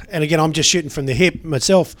again, I'm just shooting from the hip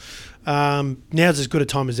myself. Now's as good a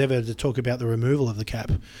time as ever to talk about the removal of the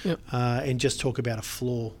cap. Yep. And just talk about a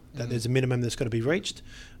floor, that there's a minimum that's got to be reached.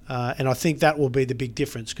 And I think that will be the big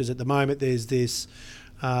difference, because at the moment there's this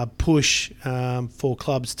push for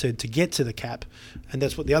clubs to get to the cap, and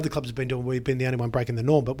that's what the other clubs have been doing. We've been the only one breaking the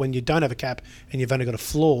norm. But when you don't have a cap and you've only got a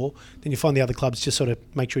floor, then you find the other clubs just sort of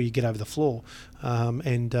make sure you get over the floor.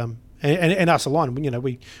 And us alone, you know,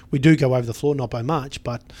 we do go over the floor, not by much,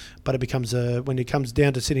 but it becomes when it comes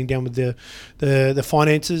down to sitting down with the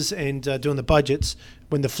finances and doing the budgets,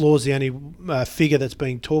 when the floor is the only figure that's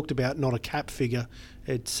being talked about, not a cap figure.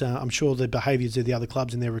 It's I'm sure the behaviours of the other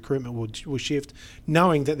clubs and their recruitment will shift,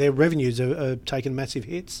 knowing that their revenues are taking massive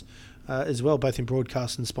hits as well, both in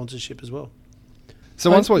broadcast and sponsorship as well. So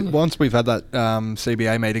once we've had that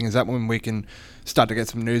CBA meeting, is that when we can start to get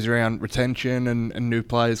some news around retention and new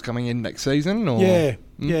players coming in next season? Or?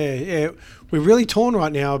 Yeah. We're really torn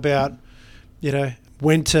right now about, you know,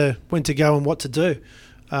 when to go and what to do.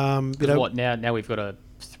 What now we've got a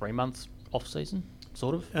 3 months off season,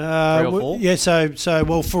 sort of 3 or 4. Yeah. So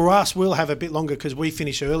well, for us, we'll have a bit longer because we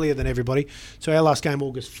finish earlier than everybody. So our last game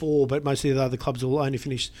August 4, but most of the other clubs will only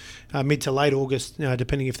finish mid to late August,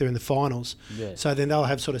 depending if they're in the finals. Yeah. So then they'll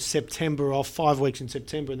have sort of September off, 5 weeks in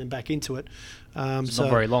September, and then back into it. It's not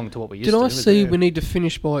very long to what we used to. Did I see we need to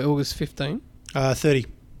finish by August 15? 30.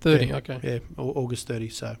 30, yeah, okay. Yeah, August 30.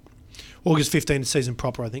 So August 15 is season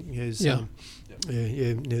proper, I think. Is,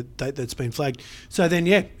 date that's been flagged. So then,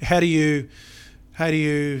 how do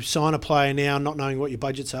you sign a player now, not knowing what your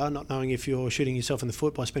budgets are, not knowing if you're shooting yourself in the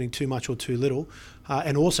foot by spending too much or too little,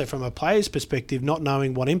 and also from a player's perspective, not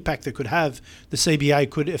knowing what impact that could have. The CBA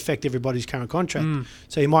could affect everybody's current contract.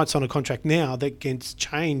 So you might sign a contract now that gets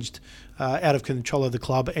changed out of control of the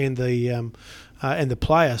club and the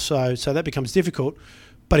player. So that becomes difficult.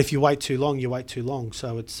 But if you wait too long, you wait too long.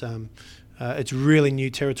 So it's really new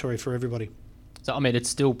territory for everybody. So I mean, it's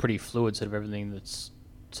still pretty fluid, sort of everything that's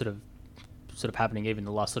sort of happening even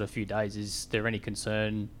the last sort of few days. Is there any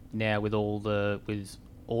concern now with all the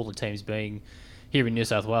teams being here in New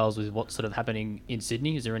South Wales with what's sort of happening in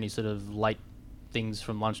Sydney? Is there any sort of late things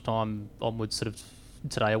from lunchtime onwards, sort of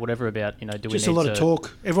today or whatever, about, do we need just a lot of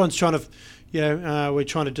talk? Everyone's trying to, we're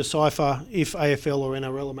trying to decipher if AFL or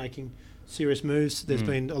NRL are making serious moves. There's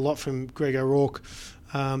been a lot from Greg O'Rourke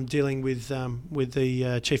dealing with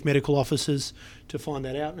the chief medical officers to find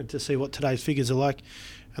that out and to see what today's figures are like.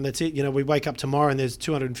 And that's it. We wake up tomorrow and there's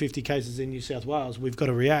 250 cases in New South Wales. We've got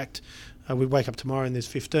to react. We wake up tomorrow and there's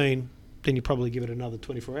 15. Then you probably give it another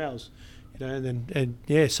 24 hours.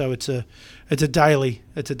 So it's a daily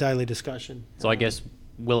discussion. So I guess,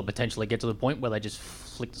 will it potentially get to the point where they just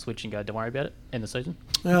flick the switch and go, don't worry about it, end the season?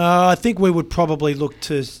 I think we would probably look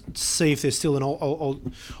to see if there's still an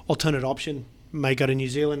alternate option. May go to New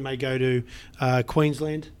Zealand, may go to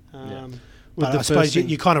Queensland. But I suppose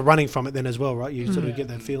you're kind of running from it then as well, right? You sort of get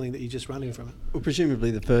that feeling that you're just running from it. Well,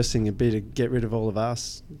 presumably the first thing would be to get rid of all of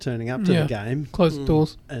us turning up to the game. Close the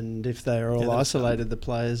doors. And if they're all isolated, the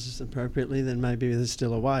players appropriately, then maybe there's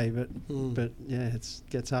still a way. But it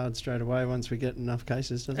gets hard straight away once we get enough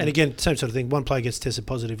cases, doesn't it? And again, same sort of thing. One player gets tested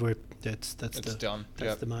positive, where that's done.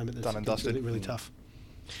 That's the moment. That's done and dusted. Really, really tough.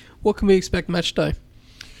 What can we expect match day?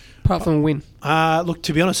 Apart from a win. Look,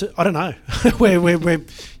 to be honest, I don't know.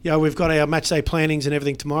 We've got our match day plannings and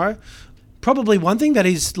everything tomorrow. Probably one thing that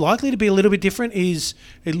is likely to be a little bit different is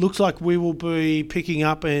it looks like we will be picking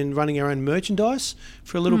up and running our own merchandise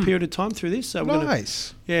for a little period of time through this. So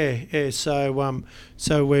nice. So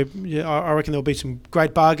I reckon there'll be some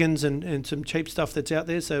great bargains and some cheap stuff that's out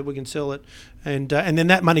there, so we can sell it, and then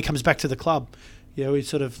that money comes back to the club. We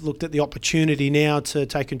sort of looked at the opportunity now to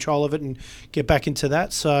take control of it and get back into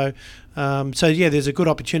that. So there's a good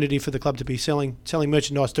opportunity for the club to be selling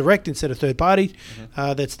merchandise direct instead of third party.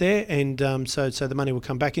 That's there, and so the money will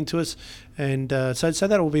come back into us, and so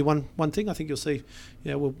that will be one thing. I think you'll see.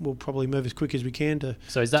 We'll probably move as quick as we can to.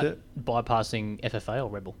 So is that bypassing FFA or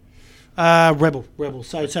Rebel? Rebel.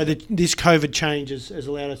 So this COVID change has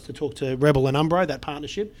allowed us to talk to Rebel and Umbro, that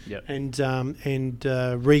partnership, Yep. and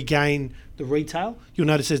regain the retail. You'll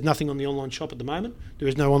notice there's nothing on the online shop at the moment. There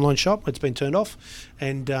is no online shop; it's been turned off,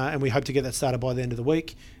 and we hope to get that started by the end of the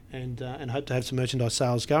week, and hope to have some merchandise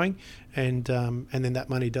sales going, and then that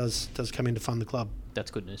money does come in to fund the club.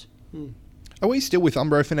 That's good news. Are we still with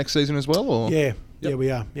Umbro for next season as well? Or? Yeah, Yep.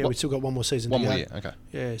 we are. Yeah, What- we've still got one more season One to more go. year, okay.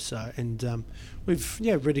 Yeah, so and we've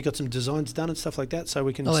already got some designs done and stuff like that, so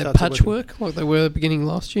we can Are they start to work- patchwork like they were beginning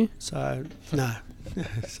last year? So no,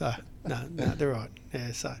 no, they're right.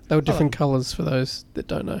 Yeah, so They were different colours for those that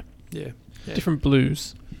don't know. Yeah, Different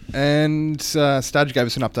blues. And Stadge gave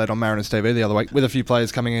us an update on Mariners TV the other week with a few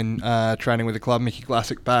players coming in, training with the club. Mickey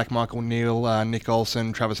Glassick back, Michael Neal, Nick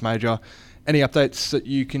Olsen, Travis Major. Any updates that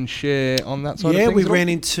you can share on that side of yeah, things? we at all? ran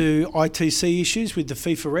into ITC issues with the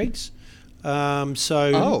FIFA regs.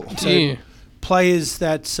 So Yeah. players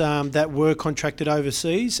that were contracted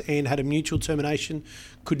overseas and had a mutual termination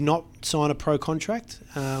could not sign a pro contract.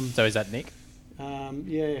 So is that Nick?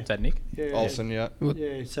 Yeah, Is that Nick? yeah, Olsen, yeah.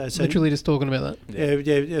 yeah. So Literally just talking about that.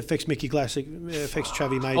 yeah, it affects Mickey Glassick, it affects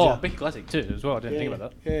Travis Major. Oh, big classic too as well. I didn't think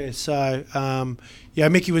about that. Yeah, so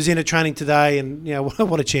Mickey was in at training today, and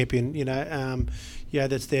what a champion,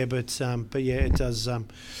 that's there. But yeah, it does.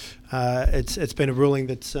 It's been a ruling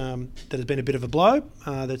that has been a bit of a blow.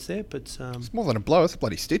 That's there, but It's more than a blow, it's a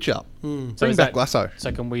bloody stitch up. So Bring is back that- Glasso.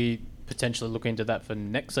 So can we potentially look into that for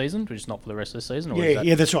next season, which is not for the rest of the season? Or is yeah,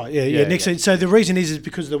 that that's right. Yeah, Yeah, Next yeah. season. So the reason is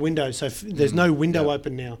because of the window. So there's no window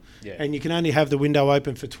open now, Yeah. and you can only have the window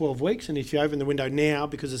open for 12 weeks. And if you open the window now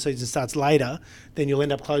because the season starts later, then you'll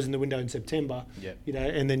end up closing the window in September. Yeah.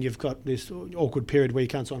 And then you've got this awkward period where you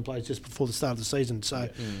can't sign players just before the start of the season. So,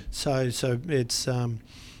 so it's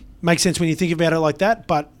makes sense when you think about it like that.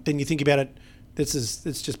 But then you think about it. It's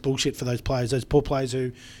just bullshit for those players, those poor players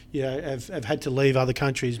who, have had to leave other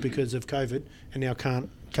countries because of COVID and now can't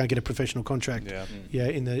get a professional contract.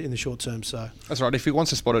 In the short term. So That's right. If he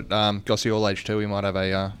wants a spot at Gossie All Age too, he might have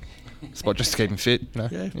a spot just to keep him fit.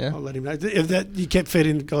 yeah, I'll let him know. If that you kept fit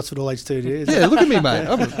in Gosford All Age too, do you? Yeah, look at me, mate.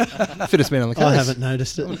 I'm the fittest man on the case. I haven't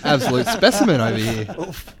noticed it. Absolute specimen over here.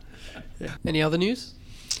 Any other news?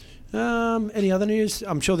 Any other news?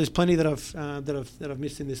 I'm sure there's plenty that I've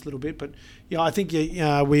missed in this little bit, but yeah, I think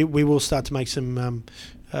we will start to make some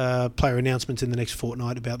player announcements in the next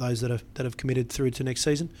fortnight about those that have committed through to next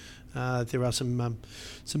season. There are some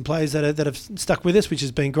players that have stuck with us, which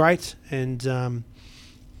has been great, and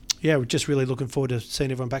we're just really looking forward to seeing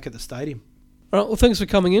everyone back at the stadium. All right, well, thanks for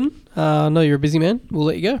coming in. I know you're a busy man. We'll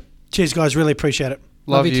let you go. Cheers, guys. Really appreciate it.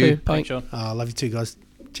 Love you. too. Bye. Thanks, Sean. Love you too, guys.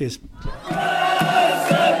 Cheers.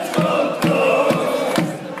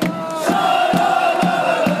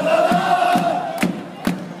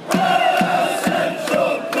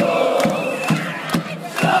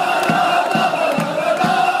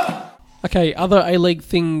 Okay, other A-League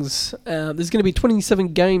things. There's going to be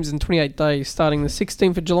 27 games in 28 days, starting the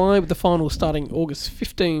 16th of July, with the final starting August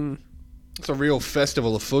 15. It's a real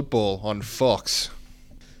festival of football on Fox.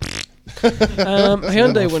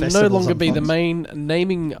 Hyundai will no festivals longer on be the Fox. main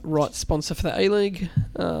naming rights sponsor for the A-League.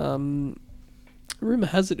 Rumour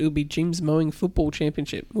has it will be Jim's Mowing Football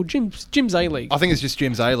Championship. Well, Jim's A-League. I think it's just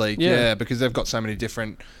Jim's A-League, Yeah. because they've got so many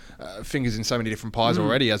different fingers in so many different pies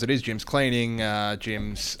already, as it is. Jim's cleaning,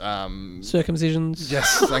 Jim's... Circumcisions.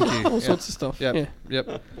 yes, thank you. All sorts of stuff. Yep, Yeah.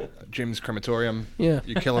 yep. Jim's crematorium. Yeah.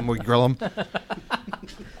 You kill him, we grill him.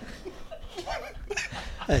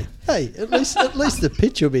 Hey, at least the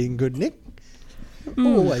pitch will be in good nick.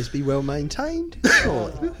 Always be well maintained.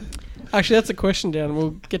 Surely. Actually, that's a question down.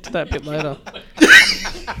 We'll get to that a bit later.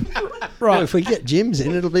 Well, Right. if we get Jim's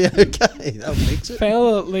in, it'll be okay. They'll fix it.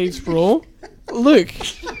 Fowler leaves Raw. Luke,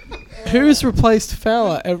 who's replaced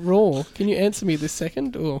Fowler at Raw? Can you answer me this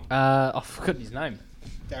second? Or I've forgotten his name.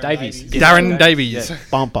 Davies. Darren Davies. Yeah.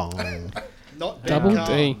 Bum, bum. Not Double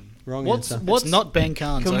D. Wrong What's answer. It's not Ben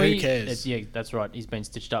Kahn, so who cares? Yeah, that's right. He's been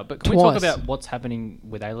stitched up. But can we talk Twice. about what's happening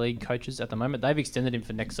with A-League coaches at the moment? They've extended him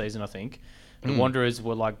for next season, I think. The Wanderers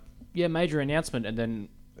were like, major announcement, and then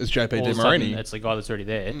It's JP all of a sudden DeMarini. it's the guy that's already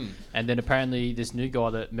there. And then apparently this new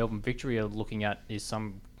guy that Melbourne Victory are looking at is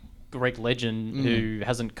some Greek legend who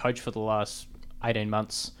hasn't coached for the last 18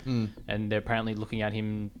 months, and they're apparently looking at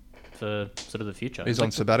him for sort of the future. He's Like,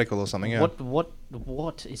 on sabbatical or something, yeah.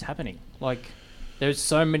 what is happening? Like, there's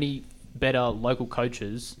so many better local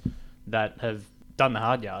coaches that have done the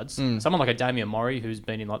hard yards. Someone like a Damian Murray, who's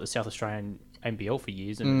been in like the South Australian NBL for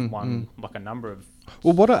years and won like a number of.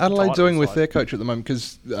 Well, what are Adelaide titles, doing with like- their coach at the moment?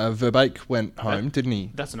 Because Verbeek went home, didn't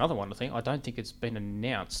he? That's another one. I don't think it's been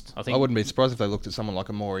announced. I I think. wouldn't be surprised if they looked at someone like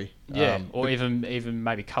a Maury. Yeah, or even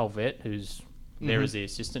maybe Calvet, who's there Mm-hmm. as the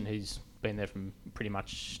assistant. He's been there from pretty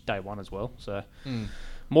much day one as well. So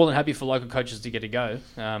more than happy for local coaches to get a go.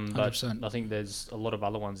 But 100%. I think there's a lot of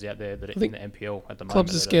other ones out there that are in think the NPL at the moment.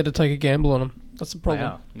 Clubs are scared to take a gamble on them. That's the They problem.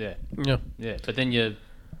 are, yeah, Yeah, yeah. But then you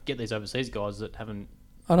get these overseas guys that haven't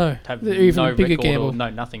I know. have They're even no a bigger record gamble. or no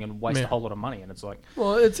nothing and waste Yeah. a whole lot of money. And it's like,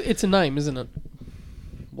 Well, it's a name, isn't it?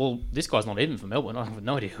 well, this guy's not even for Melbourne. I have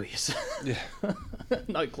no idea who he is. Yeah.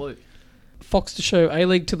 No clue. Fox to show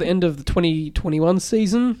A-League to the end of the 2021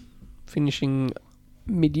 season, finishing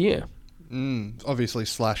mid-year. Obviously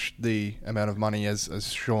slashed the amount of money as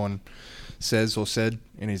Sean says or said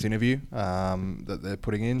in his interview that they're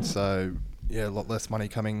putting in. So, yeah, a lot less money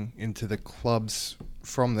coming into the clubs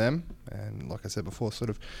from them. And like I said before, sort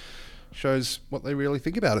of shows what they really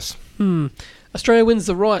think about us. Australia wins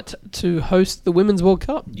the right to host the Women's World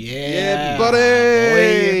Cup. Yeah,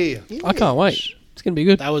 buddy! boy. I can't wait. It's going to be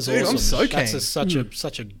good. That was Dude, awesome. I'm so That's keen.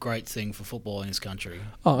 such a great thing for football in this country.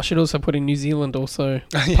 Oh, I should also put in New Zealand also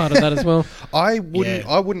part of that as well. I wouldn't.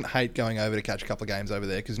 Yeah. I wouldn't hate going over to catch a couple of games over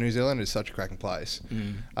there because New Zealand is such a cracking place.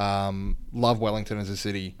 Love Wellington as a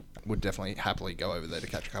city. Would definitely happily go over there to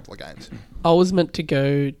catch a couple of games. I was meant to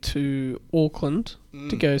go to Auckland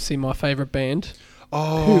to go see my favourite band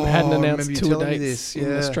Oh, who hadn't I announced remember you tour telling me dates this, in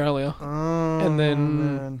yeah. Australia. Oh, And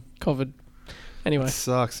then man. COVID. Anyway, It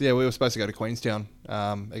sucks. Yeah, we were supposed to go to Queenstown.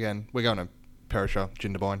 Again, we're going to Perisher,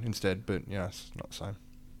 Jindabyne instead, but yeah, it's not the same.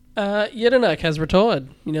 Jedinak has retired.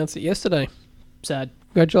 He announced it yesterday. Sad.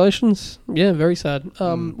 Congratulations. Yeah, very sad.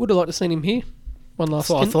 Would have liked to seen him here. One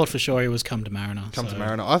last I stint. thought for sure he was come to Mariner. Come to so-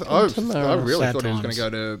 Mariner. to I Mariner. really Sad thought he was going times. to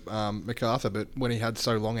go to MacArthur, but when he had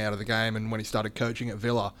so long out of the game and when he started coaching at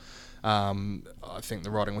Villa, I think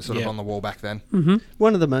the writing was sort of Yeah. on the wall back then.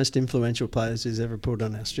 One of the most influential players who's ever pulled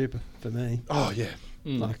on our stripper for me. Oh, yeah.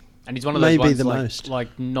 Like, And he's one of those Maybe ones the like, most.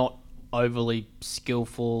 like not overly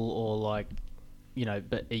skillful or like, you know,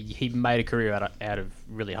 but he made a career out of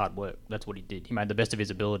really hard work. That's what he did. He made the best of his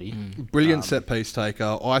ability. Brilliant set piece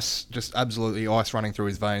taker. Ice, just absolutely ice running through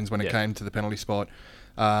his veins when it Yeah. came to the penalty spot.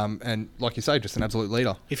 And like you say, just an absolute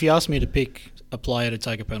leader. If you asked me to pick a player to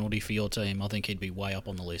take a penalty for your team, I think he'd be way up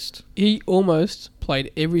on the list. He almost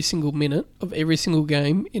played every single minute of every single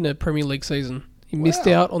game in a Premier League season. He missed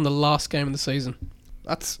Wow. out on the last game of the season.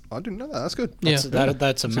 I didn't know that. That's good. Yeah.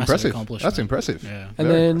 That's a massive impressive. accomplishment. That's impressive. Yeah. And Very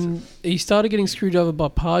then impressive. he started getting screwed over by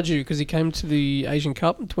Pardew because he came to the Asian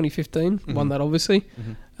Cup in 2015, won that obviously.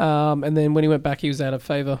 And then when he went back, he was out of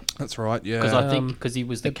favour. That's right. Yeah. Because I think because he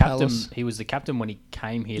was the at captain, Palace. he was the captain when he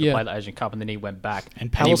came here Yeah. to play the Asian Cup, and then he went back. And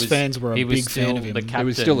he Palace was- fans were a he was big fan still of him. the He was he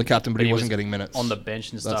was still the captain, but he wasn't was getting minutes. on the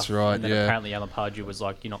bench and stuff. That's right, And then yeah. apparently Alan Pardew was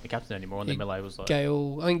like, "You're not the captain anymore," and then Millet was like, I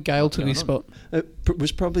think Gale took his spot. it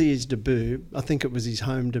was probably his debut. I think it was his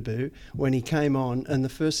home debut when he came on, and the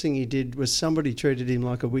first thing he did was somebody treated him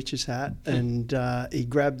like a witch's hat, and he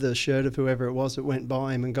grabbed the shirt of whoever it was that went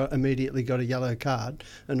by him and immediately got a yellow card.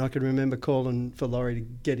 And I can remember calling for Laurie to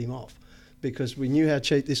get him off, because we knew how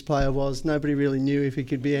cheap this player was. Nobody really knew if he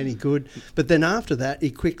could be any good. But then after that,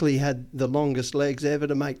 he quickly had the longest legs ever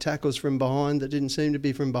to make tackles from behind that didn't seem to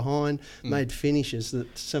be from behind, made finishes,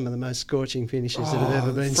 that some of the most scorching finishes that have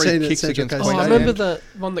ever been free seen at kicks Central against Coast Oh, I Queensland. remember the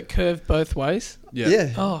one that curved both ways.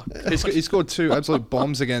 Yeah. Oh, He scored two absolute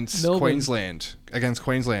bombs against Melbourne.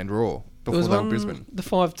 Queensland Raw there before was they were one, Brisbane. the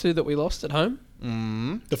 5-2 that we lost at home.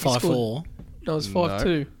 The 5-4. No, it was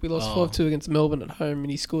 5-2. We lost 5-2 against Melbourne at home,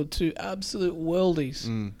 and he scored two absolute worldies.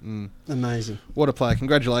 Amazing. What a player.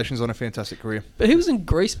 Congratulations on a fantastic career. But he was in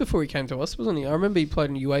Greece before he came to us, wasn't he? I remember he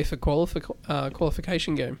played in UEFA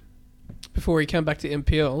qualification game before he came back to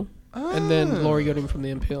MPL, and then Laurie got him from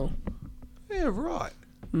the MPL. Yeah, right.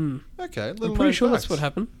 Okay. I'm pretty sure that's what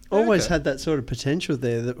happened. Always Okay. had that sort of potential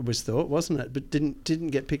there that was thought, wasn't it? But didn't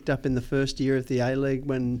get picked up in the first year of the A-League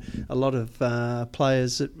when a lot of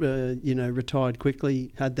players that retired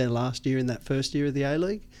quickly had their last year in that first year of the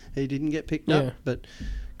A-League. He didn't get picked Yeah. up, but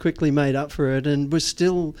quickly made up for it and was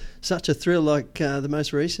still such a thrill. Like the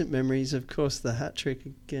most recent memories, of course, the hat trick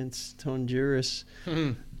against Honduras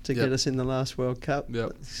to Yep. get us in the last World Cup.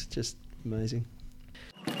 Yep. It's just amazing.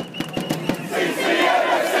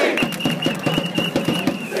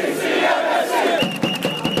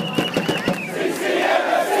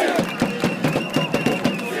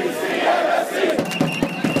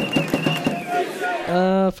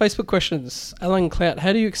 Facebook questions. Alan Clout,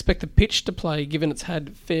 how do you expect the pitch to play given it's had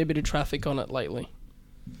a fair bit of traffic on it lately?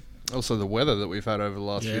 Also, the weather that we've had over the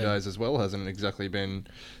last few Yeah. days as well hasn't exactly been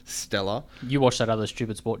stellar. You watched that other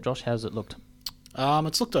stupid sport, Josh. How's it looked?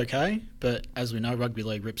 It's looked okay, but as we know, rugby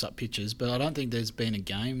league rips up pitches. But I don't think there's been a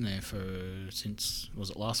game there since, was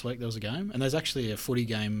it last week? There was a game, and there's actually a footy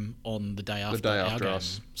game on the day after, day our after game.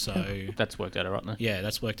 us. So That's worked out alright, no? yeah,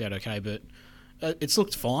 that's worked out okay. But it's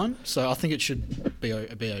looked fine, so I think it should be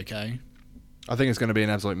okay. I think it's going to be an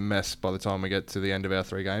absolute mess by the time we get to the end of our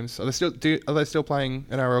 3 games. Are they still playing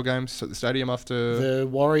NRL games at the stadium after The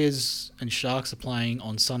Warriors and Sharks are playing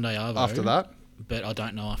on Sunday after that? but I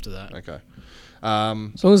don't know after that. Okay.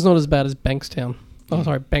 As long as it's not as bad as Bankstown. Oh,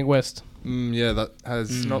 sorry, Bank West. Yeah, that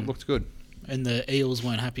has not looked good. And the Eels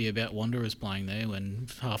weren't happy about Wanderers playing there when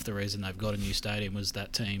half the reason they've got a new stadium was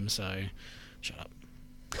that team. So, shut up.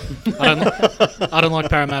 I don't like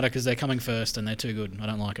Parramatta because they're coming first and they're too good. I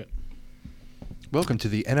don't like it. Welcome to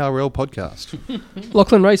the NRL podcast.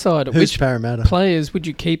 Lachlan Rayside. Who's Which Parramatta? players would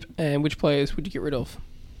you keep and which players would you get rid of?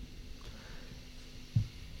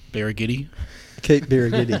 Berrigiddy. Keep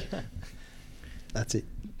Birigidi. That's it.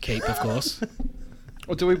 Keep, of course.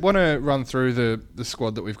 Well, do we want to run through the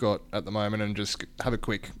squad that we've got at the moment and just have a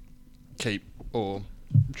quick keep or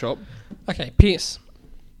chop? Okay, Pierce.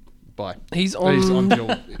 Bye. He's on. He's on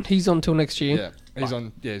till, He's on till next year. yeah, he's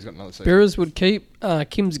on. Yeah, he's got another season. Bearers would keep.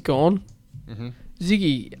 Kim's gone. hmm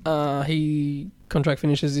Ziggy. He contract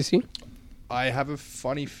finishes this year. I have a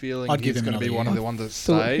funny feeling I'd give he's him going to be another one year. of the ones that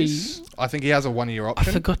thought stays. I think he has a 1-year I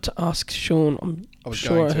option. forgot to ask Sean. I'm I was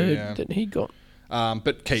sure going I to, heard yeah. that he got.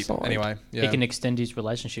 But keep Signed. anyway. Yeah. He can extend his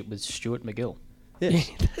relationship with Stuart McGill, Yeah.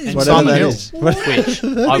 And Whatever Simon that Hill. is. which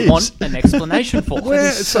That I is. want an explanation for. Where,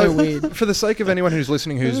 is so weird. For the sake of anyone who's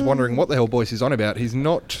listening who's wondering what the hell Boyce is on about, he's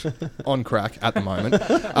not on crack at the moment.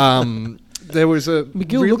 There was a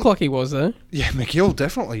McGill looked like he was though. Yeah, McGill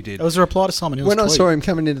definitely did. It was a reply to Simon Hill's When I tweet. saw him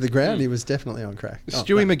coming into the ground, he was definitely on crack. Oh,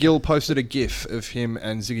 Stewie no. McGill posted a GIF of him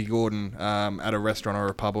and Ziggy Gordon at a restaurant or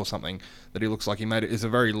a pub or something that he looks like he made. It's a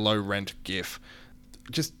very low rent GIF,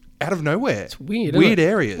 just out of nowhere. It's weird, isn't weird it?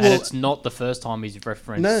 areas. And it's not the first time he's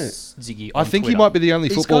referenced No. Ziggy I on think Twitter. he might be the only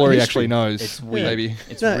He's got footballer he history. actually knows. It's weird. Maybe.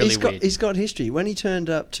 It's No, really he's got weird. he's got history. When he turned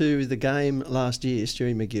up to the game last year,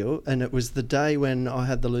 Stewie McGill, and it was the day when I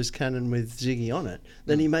had the loose cannon with Ziggy on it.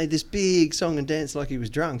 Then he made this big song and dance like he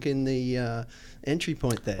was drunk in the entry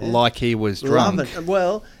point there. Like he was drunk. Love it.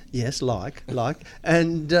 Well, yes, like,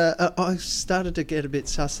 and I started to get a bit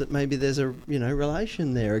sus that maybe there's a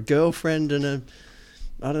relation there, a girlfriend and a.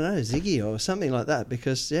 I don't know, Ziggy or something like that,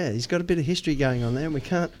 because, yeah, he's got a bit of history going on there and we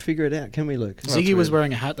can't figure it out, can we, Luke? Ziggy was weird.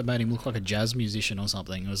 wearing a hat that made him look like a jazz musician or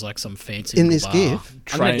something. It was like some fancy In little this bar. GIF?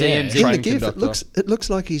 I'm gonna DM In the train GIF, conductor. it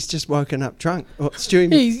looks like he's just woken up drunk. Well,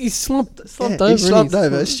 Stewie, Yeah, he's slumped yeah, over. he isn't slumped he?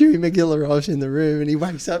 over. Stewie McGill arrives in the room and he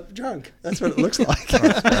wakes up drunk. That's what it looks like.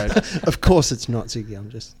 That's Of course it's not Ziggy,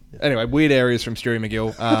 I'm just... yeah. Anyway, weird areas from Stewie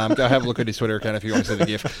McGill. Go have a look at his Twitter account if you want to see the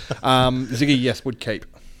GIF. Ziggy, yes, would keep.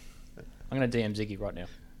 I'm going to DM Ziggy right now.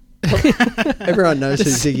 Everyone knows who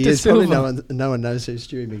Ziggy De is. Probably Silva. no one knows who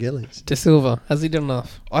Stewie McGill is. De Silva, has he done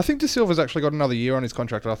enough? I think De Silva's actually got another year on his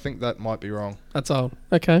contract. I think that might be wrong. That's old.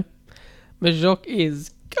 Okay. Majok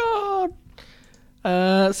is gone.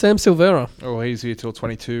 Sam Silvera. Oh, he's here till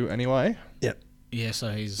 22 anyway. Yeah,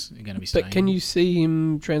 so he's going to be staying. But can you see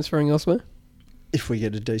him transferring elsewhere? If we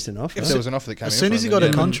get a decent offer. If there was an offer that came As in soon for as he him, got then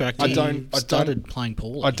a yeah. contract, I he don't- started playing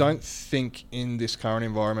poorly. I don't think in this current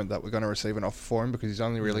environment that we're going to receive an offer for him because he's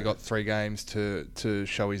only really got 3 games to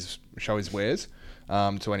show his wares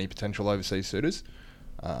to any potential overseas suitors.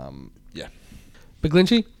 Yeah,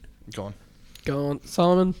 Beglinchi? go on. Gone.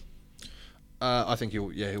 Simon? I think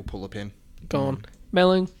he'll pull a pin. Gone.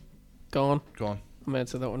 Melling? Gone. Go on. I'm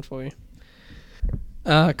answer that one for you.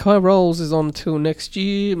 Kai Rolls is on till next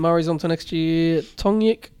year. Murray's on till next year.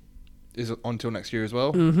 Tongyik? Is it on till next year as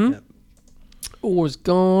well? Mm-hmm. Yep. Orr's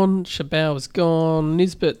gone. Shabao is gone.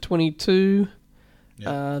 Nisbet 22.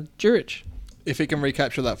 Jurich. If he can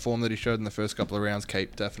recapture that form that he showed in the first couple of rounds,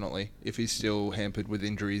 keep definitely. If he's still hampered with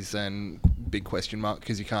injuries, then big question mark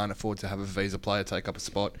because you can't afford to have a visa player take up a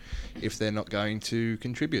spot if they're not going to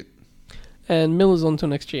contribute. And Miller's on till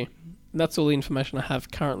next year. That's all the information I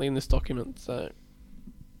have currently in this document. So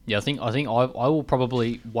Yeah, I think I will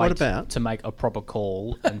probably wait about- to make a proper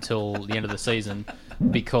call until the end of the season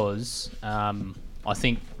because I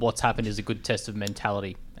think what's happened is a good test of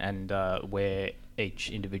mentality and where each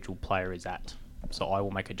individual player is at. So I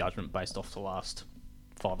will make a judgment based off the last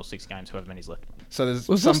 5 or 6 games, however many's left. So there's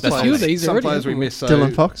We've some lost a few of these some already, players we haven't we? miss. So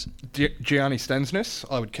Dylan Fox? Gianni Stensness,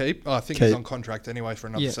 I would keep. I think he's Keep. on contract anyway for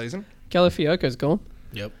another Yeah. season. Galifioco's gone.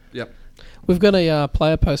 Yep. Yep. We've got a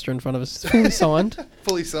player poster in front of us. It's fully signed.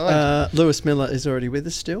 Fully signed. Lewis Miller is already with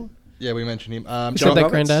us still. Yeah, we mentioned him. We said that,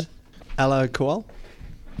 Grandad. Alo Koal?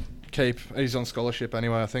 Keep. He's on scholarship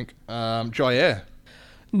anyway, I think. Jair.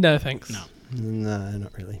 No, thanks. No. No,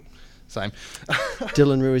 not really. Same.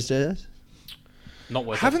 Dylan Ruiz-Diaz? Not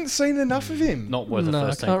worth. Haven't seen enough of him. Not worth a No, I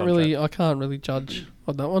first team can't really. contract. I can't really judge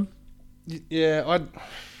on that one. Yeah,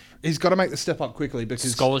 he's got to make the step up quickly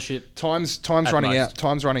because Scholarship. time's At running most. out.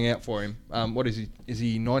 Time's running out for him. What is he? Is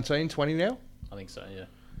he 19, 20 now? I think so. Yeah.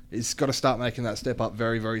 He's got to start making that step up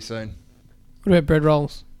very, very soon. What about bread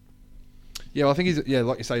rolls? Yeah, well, I think he's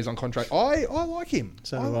like you say, he's on contract. I like him.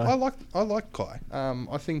 So do I. I like Kai.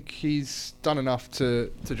 I think he's done enough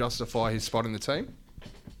to justify his spot in the team.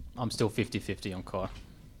 I'm still 50-50 on Kai.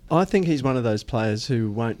 I think he's one of those players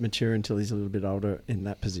who won't mature until he's a little bit older in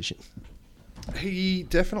that position. He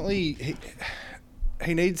definitely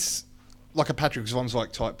he needs like a Patrick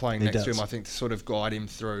Zvonzlik type playing He next to does. him. I think to sort of guide him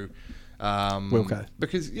through. Wilco.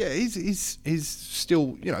 Because he's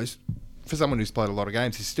still, you know, for someone who's played a lot of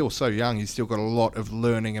games, he's still so young. He's still got a lot of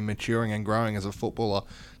learning and maturing and growing as a footballer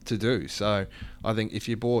to do. So I think if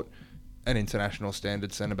you bought an international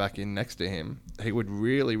standard centre back in next to him, he would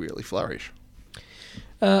really, really flourish.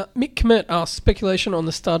 Mick Kmet asked speculation on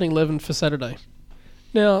the starting 11 for Saturday.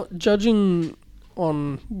 Now, judging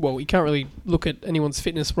on, well, you can't really look at anyone's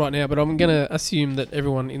fitness right now, but I'm going to assume that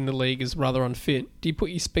everyone in the league is rather unfit. Do you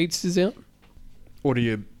put your speedsters out? Or do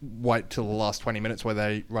you wait till the last 20 minutes where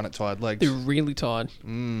they run at tired legs? They're really tired.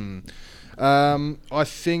 I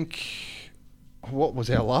think... What was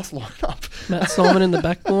our last lineup? Matt Simon in the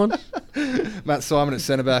back line. Matt Simon at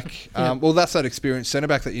centre back. Yeah. Well, that's that experienced centre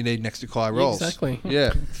back that you need next to Kai Rolls. Exactly.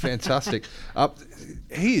 Yeah, fantastic.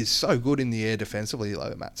 He is so good in the air defensively,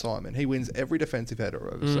 though, Matt Simon. He wins every defensive header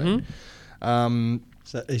I've ever seen.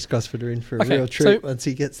 So East Gosford are in for a Okay, real treat so- once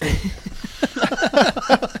he gets there.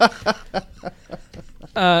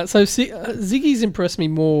 Ziggy's impressed me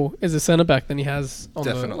more as a centre back than he has on,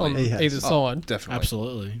 Definitely. He has. either side. Definitely.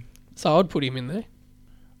 Absolutely. So I'd put him in there.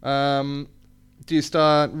 Do you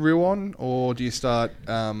start Ruon or do you start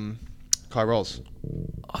Kai Rolls?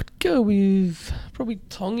 I'd go with probably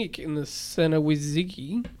Tongic in the centre with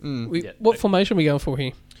Ziggy. Yeah. What formation are we going for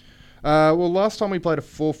here? Well, last time we played a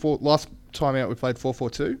 4-4. Last time out we played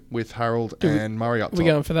 4-4-2 with Harold and Murray up Are top. we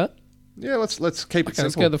going for that? Yeah, let's keep it Okay,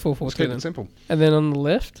 let's simple. go the 4-4-2 Let's keep then. it simple. And then on the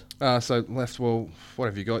left, So left, well, what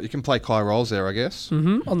have you got? You can play Kai Rolls there, I guess.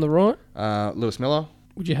 on the right, Lewis Miller.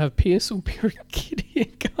 would you have Pierce or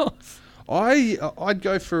Kitty? I'd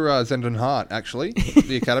go for Zendon Hart, actually,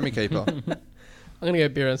 the academy keeper. I'm going to go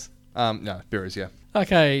Beres. No, Beers, yeah.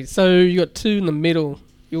 Okay, so you got two in the middle.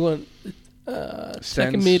 You want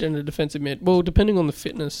second Stens. mid and a defensive mid. Well, depending on the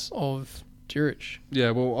fitness of Juric.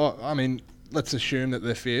 Yeah, well, I mean, let's assume that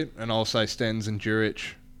they're fit, and I'll say Stens and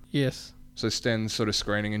Juric. Yes. So Stens sort of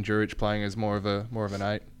screening and Juric playing as more of an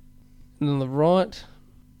 8. And on the right,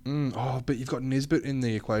 But you've got Nisbet in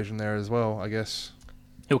the equation there as well, I guess.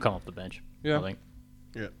 He'll come off the bench. Yeah. I think.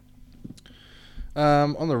 Yeah.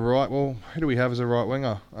 On the right, well, who do we have as a right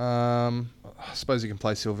winger? I suppose you can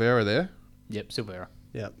play Silvera there. Yep, Silvera.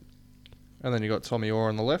 Yep. And then you got Tommy Orr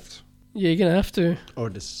on the left. yeah, you're going to have to. Or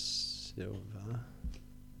De Silva.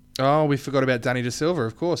 Oh, we forgot about Danny De Silva,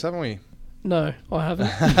 of course, haven't we? No, I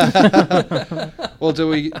haven't. Well, do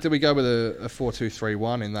we go with a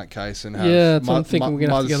 4-2-3-1 in that case and have Yeah, that's what I'm thinking we're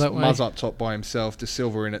gonna have to go that way. Muzz up top by himself, De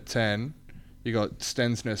Silva in at 10. You got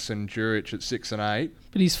Stensness and Juric at 6 and 8.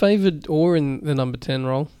 But he's favoured Orr in the number 10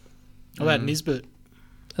 role. How about Nisbet?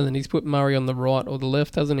 And then he's put Murray on the right or the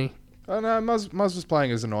left, hasn't he? Oh no, Muzz was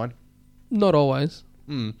playing as a 9. Not always.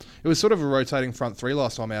 It was sort of a rotating front three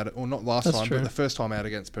last time out, or not last That's time, true. but the first time out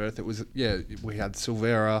against Perth, it was we had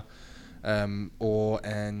Silvera, Orr,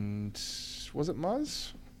 and was it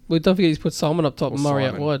Muzz? Well, don't forget he's put Simon up top Or and Murray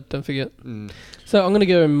out Simon. wide. Don't forget. So I'm going to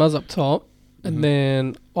go Muzz up top. And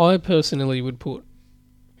then I personally would put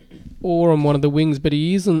Orr on one of the wings, but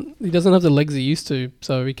he doesn't have the legs he used to,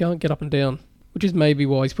 so he can't get up and down, which is maybe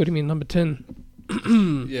why he's put him in number 10.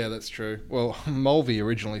 Yeah, that's true. Well, Mulvey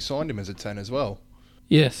originally signed him as a 10 as well.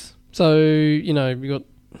 Yes. So, you got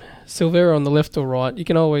Silvera on the left or right. You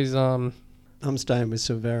can always... I'm staying with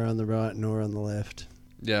Silvera on the right and Orr on the left.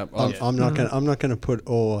 Yeah, I'm not going to put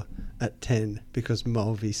Orr at 10 because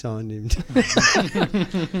Mulvey signed him.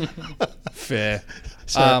 fair.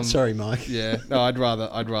 Sorry, Mike. Yeah, no, I'd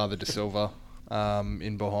rather De Silva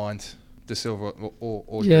in behind. De Silva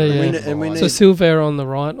or Yeah, Juric yeah. in And we behind. So Silvera on the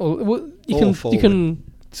right. Or you Or can you can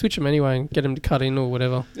switch him anyway and get him to cut in or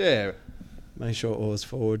whatever. Yeah, Make sure Orr's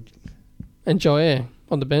forward. And Jair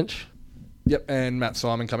on the bench. Yep, and Matt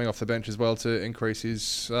Simon coming off the bench as well to increase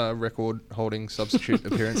his record-holding substitute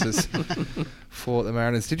appearances for the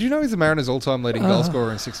Mariners. Did you know he's the Mariners' all-time leading goal scorer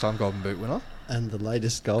and 6-time Golden Boot winner And the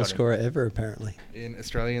latest goal scorer ever, apparently. in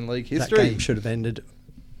Australian League That history? game should have ended.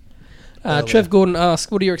 Trev Gordon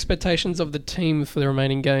asks, what are your expectations of the team for the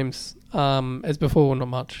remaining games? As before, not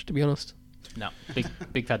much, to be honest. No,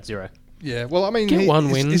 big fat zero. Yeah, well, I mean, Get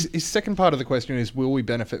one win. His second part of the question is, will we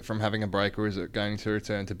benefit from having a break, or is it going to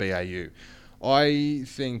return to BAU? I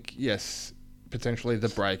think, yes, potentially the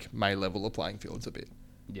break may level the playing fields a bit,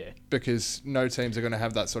 Yeah. because no teams are going to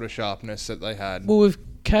have that sort of sharpness that they had. Well, with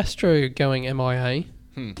Castro going MIA,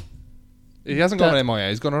 He hasn't gone on MIA,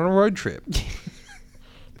 he's gone on a road trip.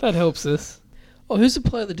 that helps us. Oh, who's the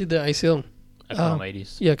player that did the ACL?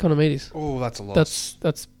 Economides. Yeah, Economides. Oh, that's a loss.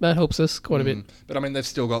 That helps us quite a bit. But, I mean, they've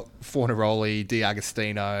still got Fornaroli,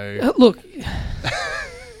 D'Agostino. Look,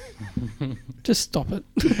 just stop it.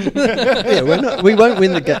 Yeah, we won't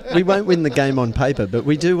win the game on paper, but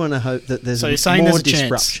we do want to hope that there's So you're saying more there's a chance?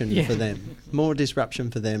 disruption Yeah. for them. More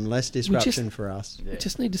disruption for them, less disruption for us. We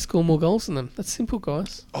just need to score more goals than them. That's simple,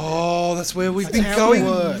 guys. Oh, that's where we've That's been how it going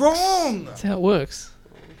works. wrong. That's how it works.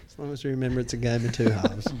 As long as we remember it's a game of two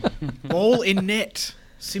halves. Ball in net.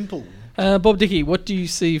 Simple. Bob Dickey, what do you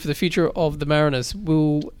see for the future of the Mariners?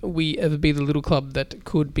 Will we ever be the little club that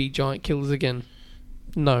could be giant killers again?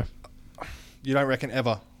 No. You don't reckon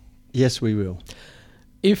ever? Yes, we will.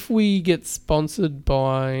 If we get sponsored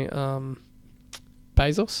by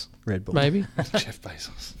Bezos, Red Bull. maybe. Jeff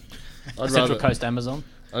Bezos. Central Coast Amazon.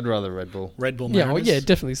 I'd rather Red Bull. Red Bull Yeah, Mariners. well, yeah,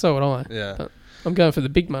 definitely. So would I. Yeah. But I'm going for the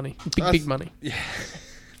big money. Big money.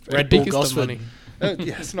 Red Bull Biggest of Gosford. money.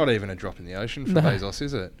 Yeah, it's not even a drop in the ocean for No. Bezos,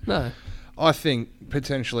 is it? No. I think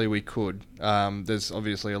potentially we could. There's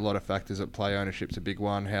obviously a lot of factors at play. Ownership's a big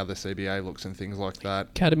one. How the CBA looks and things like that.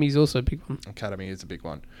 Academy's also a big one. Academy is a big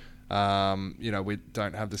one. We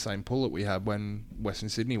don't have the same pull that we had when Western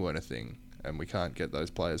Sydney weren't a thing, and we can't get those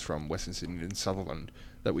players from Western Sydney and Sutherland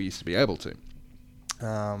that we used to be able to.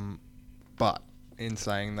 But in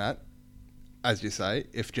saying that, as you say,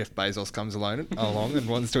 if Jeff Bezos comes along and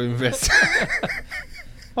wants to invest,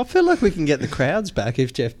 I feel like we can get the crowds back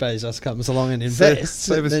if Jeff Bezos comes along and invests.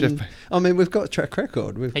 save us, Then- Jeff I mean, we've got a track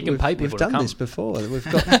record. We've He can pay people We've to done come. this before. We've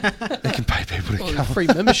got. they can pay people to Well, come. free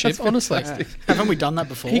membership, honestly. Haven't we done that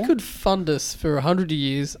before? He could fund us for 100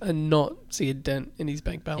 years and not see a dent in his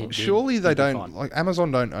bank balance. Surely they He'd be don't. fine. Like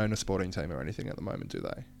Amazon don't own a sporting team or anything at the moment, do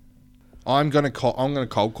they? I'm gonna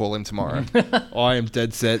cold call him tomorrow. I am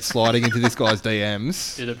dead set sliding into this guy's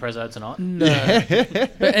DMs. Do the Prezzo tonight. No.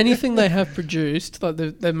 But anything they have produced, like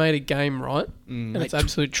they've made a game, right? And it's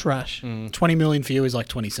absolute trash. 20 million for you is like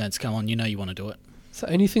 20 cents. Come on, you know you want to do it. So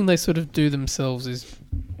anything they sort of do themselves is...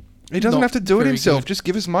 He doesn't Not have to do it very himself. good. Just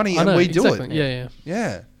give us money I and know, we do exactly. it. Yeah.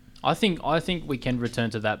 Yeah. I think we can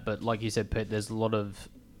return to that, but like you said, Pete, there's a lot of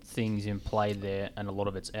things in play there, and a lot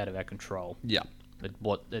of it's out of our control. Yeah.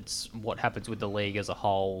 What happens with the league as a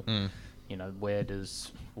whole. You know, where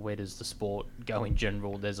does the sport go in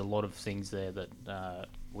general? There's a lot of things there that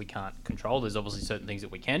we can't control. There's obviously certain things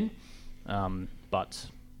that we can, but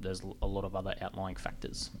there's a lot of other outlying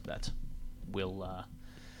factors that will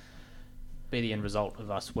be the end result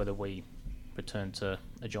of us whether we return to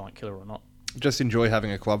a giant killer or not. Just enjoy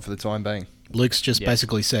having a club for the time being. Luke's just Yeah.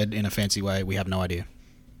 basically said in a fancy way, we have no idea.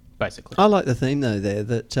 Basically, I like the theme though there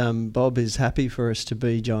that Bob is happy for us to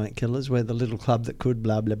be giant killers. We're the little club that could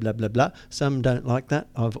blah blah blah blah blah. Some don't like that.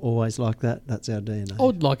 I've always liked that. That's our DNA. I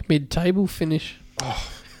would like mid-table finish.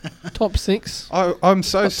 Top 6. I'm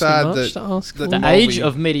so Not too sad much that to ask that for. the Molby- age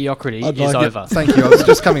of mediocrity I'd is like it. over. Thank you. I was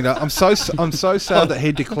just coming to. I'm so sad that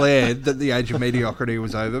he declared that the age of mediocrity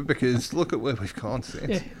was over, because look at where we've gone since.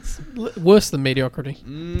 Yeah, it's worse than mediocrity.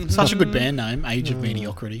 Such a good band name, Age of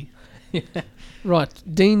Mediocrity. Right,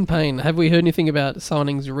 Dean Payne. Have we heard anything about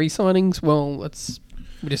signings, re-signings? Well,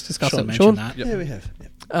 we just discussed Sean it. mentioned Sean? that. Yep. Yeah, we have.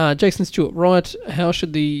 Yep. Jason Stewart, right. How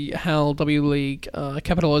should the HAL W League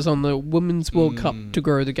capitalise on the Women's World Cup to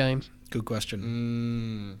grow the game? Good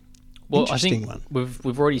question. Well, Interesting I think one.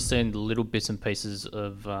 we've already seen little bits and pieces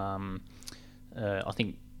of. I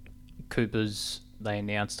think Coopers. They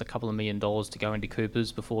announced a couple of $1 million to go into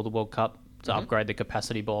Coopers before the World Cup to upgrade the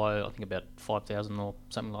capacity by I think about 5,000 or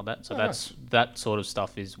something like that. So that sort of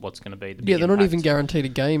stuff is what's going to be the big Yeah, they're not impact. even guaranteed a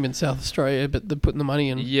game in South Australia, but they're putting the money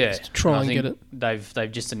in to try I and think get it.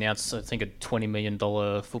 They've just announced I think a $20 million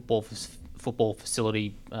football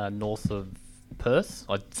facility north of Perth.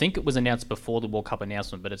 I think it was announced before the World Cup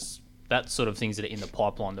announcement, but it's that sort of things that are in the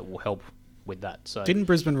pipeline that will help with that. So Didn't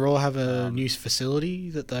Brisbane Roar have a new facility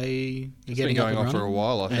that they are It's been getting going up and on for a running?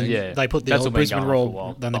 while, I And think. Yeah. they put the That's old been Brisbane going on for a Roar.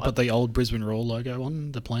 while. Then they But put the old Brisbane Roar logo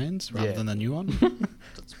on the plans rather Yeah. than the new one.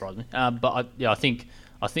 that surprised me. But I think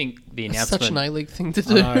the That's announcement, such an A-League thing to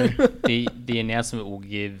I know. do. the announcement will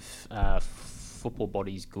give football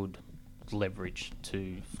bodies good leverage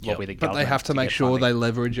to lobby the But government. they have to make get sure they funding.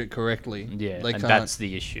 leverage it correctly. Yeah, they and can't. that's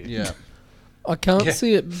the issue. Yeah. I can't Yeah.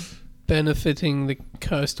 see it benefiting the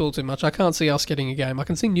Coastal too much. I can't see us getting a game. I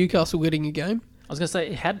can see Newcastle getting a game. I was going to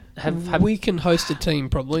say, have We can host a team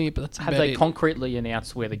probably, but that's have about they it. concretely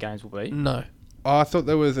announced where the games will be? No. Oh, I thought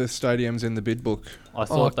there were the stadiums in the bid book. I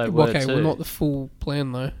thought they were okay, too. well, not the full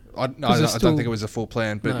plan though. I there's don't still- think it was a full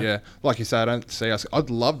plan, but No. yeah, like you say, I don't see us. I'd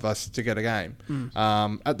love us to get a game.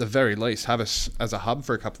 At the very least, have us as a hub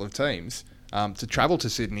for a couple of teams to travel to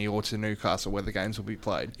Sydney or to Newcastle where the games will be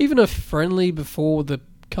played. Even a friendly before the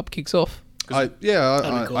cup kicks off. That'd be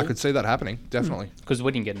I cool. could see that happening, definitely. Because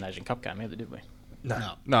we didn't get an Asian Cup game either, did we? No,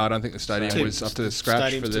 I don't think the stadium was up to the scratch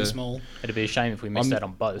Stadium's for too the. small. It'd be a shame if we missed I'm- out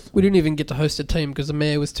on both. We didn't even get to host a team because the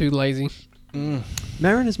mayor was too lazy.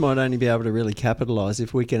 Mariners might only be able to really capitalise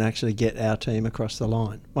if we can actually get our team across the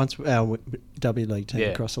line. Once our W League team Yeah,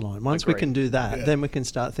 across the line. Once we agree. can do that, then we can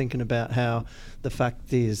start thinking about how the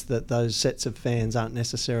fact is that those sets of fans aren't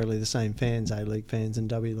necessarily the same fans, A League fans and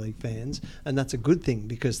W League fans, and that's a good thing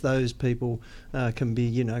because those people can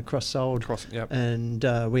be cross-sold. Yep. And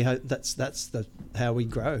we hope that's how we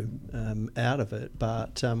grow out of it.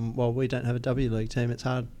 But while we don't have a W League team, it's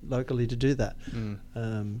hard locally to do that.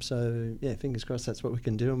 So yeah, fingers crossed that's what we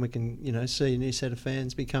can do, and we can see a new set of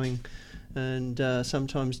fans be coming, and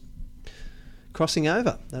sometimes crossing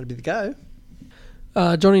over. That'll be the go.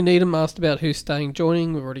 Johnny Needham asked about who's staying,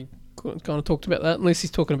 joining. We've already kind of talked about that, unless he's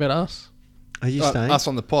talking about us. Are you staying? Us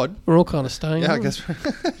on the pod. We're all kind of staying. Yeah, I aren't we?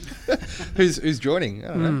 guess. Who's joining? I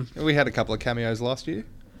don't know. We had a couple of cameos last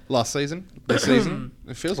season, this season.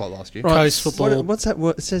 It feels like last year. Right. Coast football. What's that?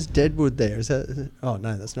 What it says Deadwood there? Is that? Oh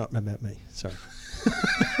no, that's not about me. Sorry.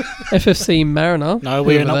 FFC Mariner. No,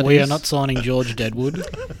 we are whoever not. that We are is. not signing George Deadwood.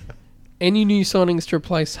 Any new signings to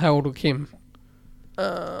replace Harold or Kim?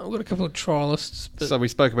 We've got a couple of trialists. But So we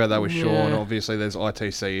spoke about that with Sean. Yeah. Obviously, there's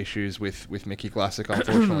ITC issues with Mickey Classic.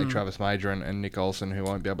 Unfortunately, Travis Major and Nick Olsen, who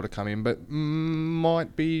won't be able to come in, but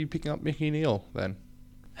might be picking up Mickey Neal then.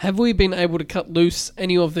 have we been able to cut loose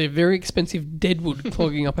any of their very expensive deadwood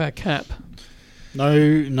clogging up our cap?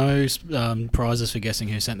 No prizes for guessing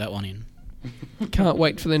who sent that one in. Can't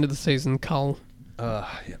wait for the end of the season, Cull. Yeah.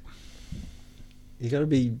 You got to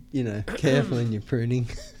be careful in your pruning.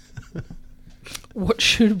 What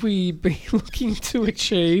should we be looking to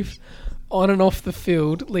achieve on and off the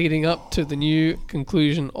field leading up to the new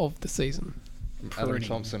conclusion of the season? Adam Pruning.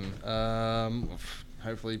 Thompson.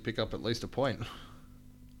 Hopefully, pick up at least a point.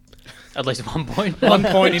 At least 1 point. 1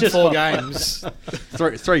 point in Just 4 1 games.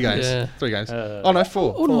 Three games. Yeah. 3 games. Uh, Oh no,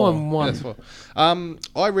 4. Wouldn't mind one. Yeah, it's 4.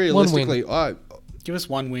 I realistically, Give us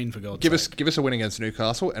 1 win for God's give sake. us a win against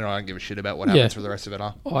Newcastle, and I don't give a shit about what Yeah. happens for the rest of it.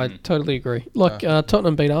 I totally agree. Like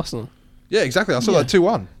Tottenham beat Arsenal. Yeah, exactly. I saw Yeah. that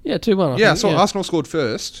 2-1. Yeah, 2-1. Yeah, I saw Arsenal scored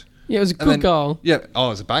first. Yeah, it was a And good then- goal. Yeah, it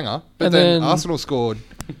was a banger. But And then then- Arsenal scored.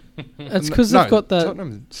 It's because they've got that.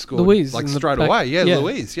 Tottenham scored Louise like in the straight back. away. Yeah, Yeah.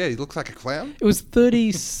 Louise. Yeah, he looks like a clown. It was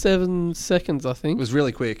 37 seconds, I It think. was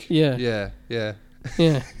really quick. Yeah. Yeah.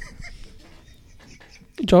 Yeah.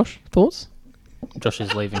 Josh, thoughts? Josh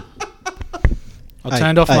is leaving. I Hey,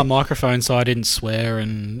 turned off my hey. microphone so I didn't swear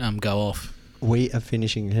and go off. We are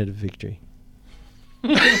finishing ahead of victory.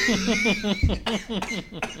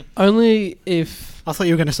 Only if I thought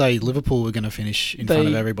you were going to say Liverpool were going to finish in front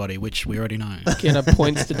of They- everybody, which we already know. get a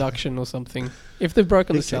points deduction or something. If they've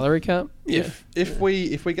broken the Okay. salary cap, yeah. If we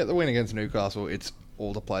get the win against Newcastle, it's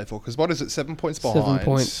all to play for. Because what is it? 7 points 7 behind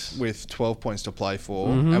points. with 12 points to play for,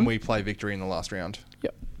 Mhm. and we play victory in the last round.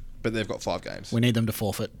 Yep. But they've got 5 games. We need them to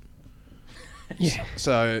forfeit. Yeah.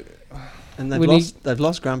 So And We they've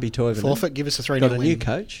lost Grumpy Toivonen. Forfeit, give us a 3-0 Got a win. new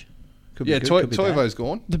coach. Could be yeah, good, could be bad. Toivo's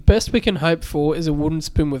gone. The best we can hope for is a wooden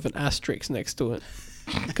spoon with an asterisk next to it.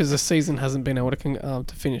 Because the season hasn't been able to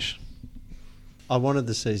finish. I wanted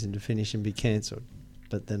the season to finish and be cancelled,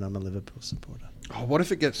 but then I'm a Liverpool supporter. Oh, what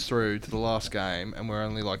if it gets through to the last game and we're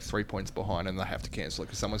only like 3 points behind and they have to cancel it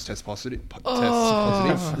because someone's tests positive?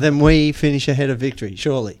 Then we finish ahead of victory,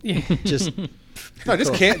 surely. Yeah. Just No,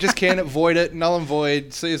 just can it, void it, null and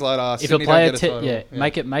void. See you later. If Sydney a don't player, get a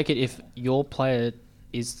title. make it if your player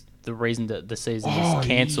is the reason that the season Oh, is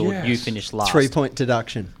cancelled, yes. you finish last. 3 point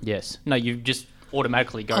deduction. Yes. No, you just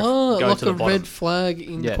automatically go like to the a bottom. red flag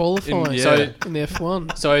in Yeah. qualifying Yeah. So- in the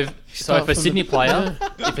F1. So if Start a from Sydney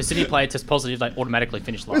the- player tests positive, they automatically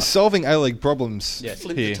finish We're last. solving A-League problems Yeah.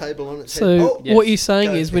 Flip here. the table on its So head. Oh, Yes. what you're saying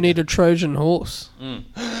Go, is we need a Trojan horse. Mm.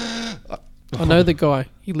 I know the guy.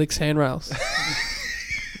 He licks handrails.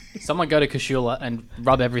 Someone go to Kashula and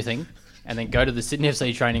rub everything, and then go to the Sydney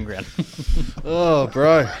FC training ground. Oh,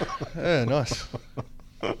 bro. Yeah, nice.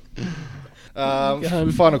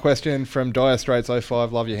 Final question from Dire Straits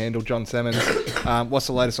 05. Love your handle, John Simmons. What's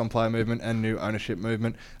the latest on player movement and new ownership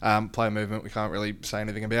movement? Player movement, we can't really say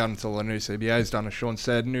anything about until the new CBA is done, as Sean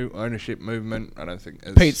said. New ownership movement, I don't think.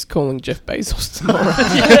 Pete's calling Jeff Bezos tomorrow.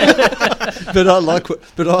 But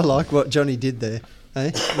I like what Johnny did there.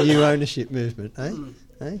 Eh? New ownership movement. Eh?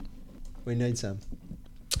 Eh? We need some.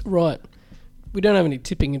 Right. We don't have any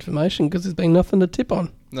tipping information because there's been nothing to tip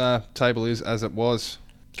on. Nah, table is as it was.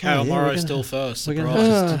 Kale Oh, yeah, Morrow we're gonna still have- first. We're Surprise.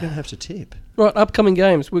 going to have to tip. Right, upcoming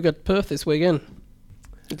games. We've got Perth this weekend.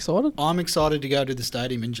 Excited? I'm excited to go to the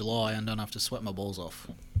stadium in July and don't have to sweat my balls off.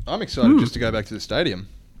 I'm excited just to go back to the stadium.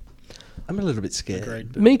 I'm a little bit scared.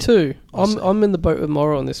 Agreed. Me too. I'm in the boat with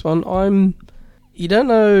Morrow on this one. You don't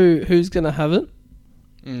know who's going to have it.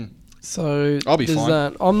 Mm. So I'll be there's fine.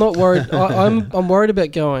 that. I'm not worried. I'm worried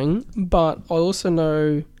about going, but I also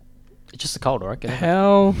know It's just a cold, right?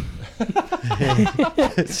 how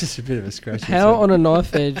It's just a bit of a scratch. on a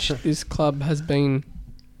knife edge this club has been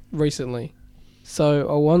recently. So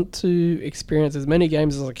I want to experience as many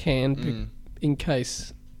games as I can in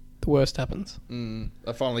case the worst happens.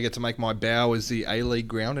 I finally get to make my bow as the A-League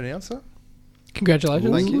ground announcer.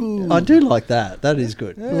 Congratulations. Thank you. I do like that. That is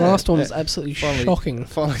good. The last one was absolutely Finally- shocking.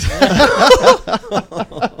 Finally.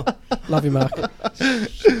 Love you, Mark.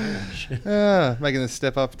 Making the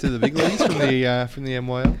step up to the big leagues from the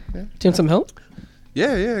MYL. Yeah. Do you want some help?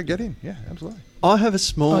 Yeah, get in. Yeah, absolutely. I have a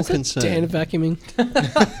small is that concern. Dan vacuuming.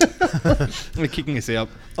 They're kicking us out.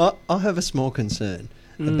 I have a small concern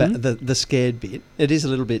about the scared bit. It is a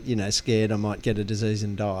little bit, scared I might get a disease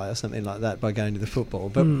and die or something like that by going to the football.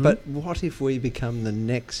 But what if we become the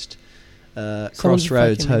next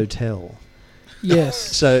Crossroads vacuuming. Hotel? Yes.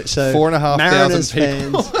 So 4,500 Mariners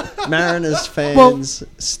people. fans, Mariners fans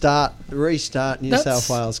restart New That's- South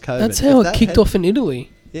Wales COVID. That's how If it that kicked had- off in Italy.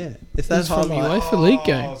 Yeah, if It that was from whole UEFA League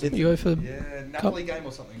game. if- UEFA. Yeah, Napoli game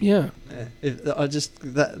or something. Yeah. Yeah, if I just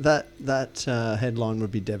that headline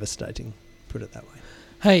would be devastating. Put it that way.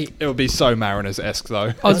 Hey, It would be so Mariners-esque,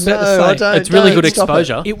 though. I was about No, I to say, don't- It's really good stop it.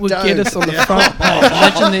 exposure. it would Don't. get us on the front page.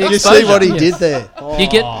 Imagine the You exposure. see what he Yes. did there? You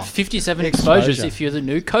get 57 exposures Exposure. if you're the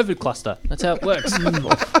new COVID cluster. That's how it works.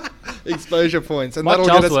 Exposure points. And Mike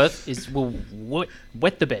that'll get us... Charlesworth will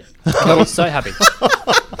wet the bed. He'll be so happy.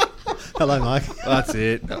 Hello, Mike. That's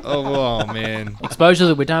it. Oh, man. Exposure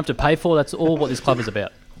that we don't have to pay for. That's all what this club is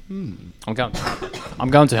about. I'm going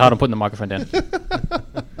too hard on putting the microphone down.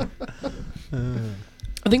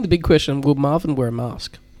 I think the big question, will Marvin wear a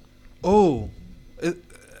mask? Oh.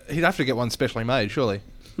 He'd have to get one specially made, surely.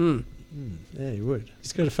 Yeah, he would.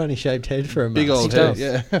 He's got a funny shaped head for a Big mask. old He head, does.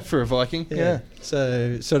 yeah, for a Viking. Yeah.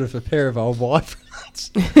 So sort of a pair of old wife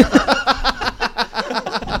rats.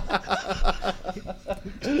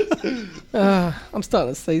 I'm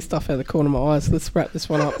starting to see stuff out of the corner of my eyes. Let's wrap this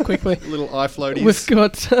one up quickly. Little eye floaties. We've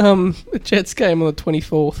got the Jets game on the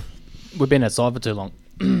 24th. We've been outside for too long.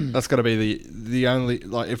 That's got to be the only...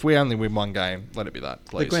 Like, if we only win one game, let it be that,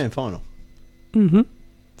 The please. grand final. Mm-hmm.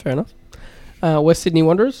 Fair enough. West Sydney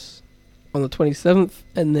Wanderers on the 27th.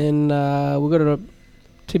 And then we've got a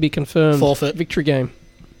to be confirmed Forfeit. victory game.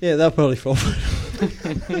 Yeah, they'll probably forfeit.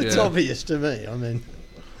 It's Yeah. obvious to me. I mean,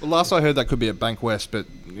 Well, last I heard that could be at Bank West, but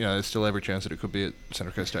there's still every chance that it could be at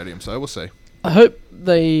Central Coast Stadium, so we'll see. I hope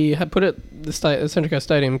they have put it at the Central Coast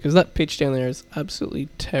Stadium because that pitch down there is absolutely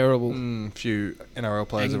terrible. Few NRL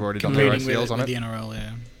players And have already done their competing ACLs on with it. the NRL,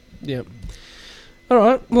 yeah. Yep. All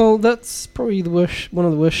right. Well, that's probably one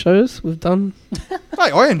of the worst shows we've done. Hey,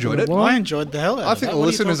 I enjoyed it. Well, I enjoyed the hell out I of think that. the What are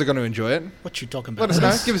you listeners are talk- going to enjoy it. What you talking about? Let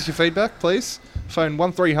us know. Give us your feedback, please. Phone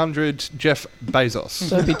 1300 Jeff Bezos.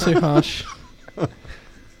 Don't be too harsh.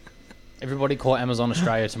 Everybody call Amazon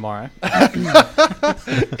Australia tomorrow.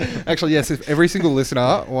 Actually, yes, if every single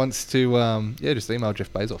listener wants to, just email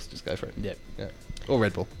Jeff Bezos. Just go for it. Yep. Yeah. Or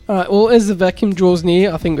Red Bull. All right. Well, as the vacuum draws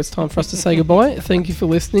near, I think it's time for us to say goodbye. Thank you for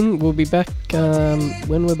listening. We'll be back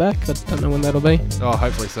when we're back. I don't know when that'll be. Oh,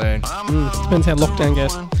 hopefully soon. Depends how lockdown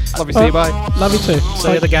goes. Love you, see you, bye. Love you too. See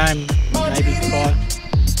you at the game. Maybe. Bye.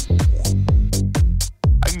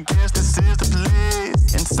 I guess this is the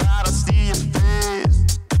place. Inside I see your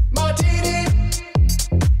face. Martini.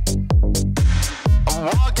 I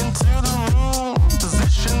walk into the room,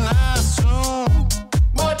 position I assume.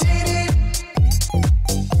 Martini.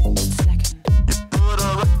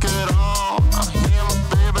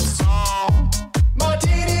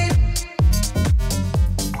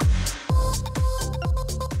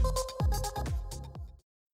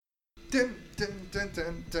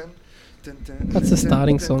 That's the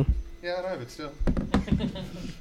starting song. Yeah, I know, but still.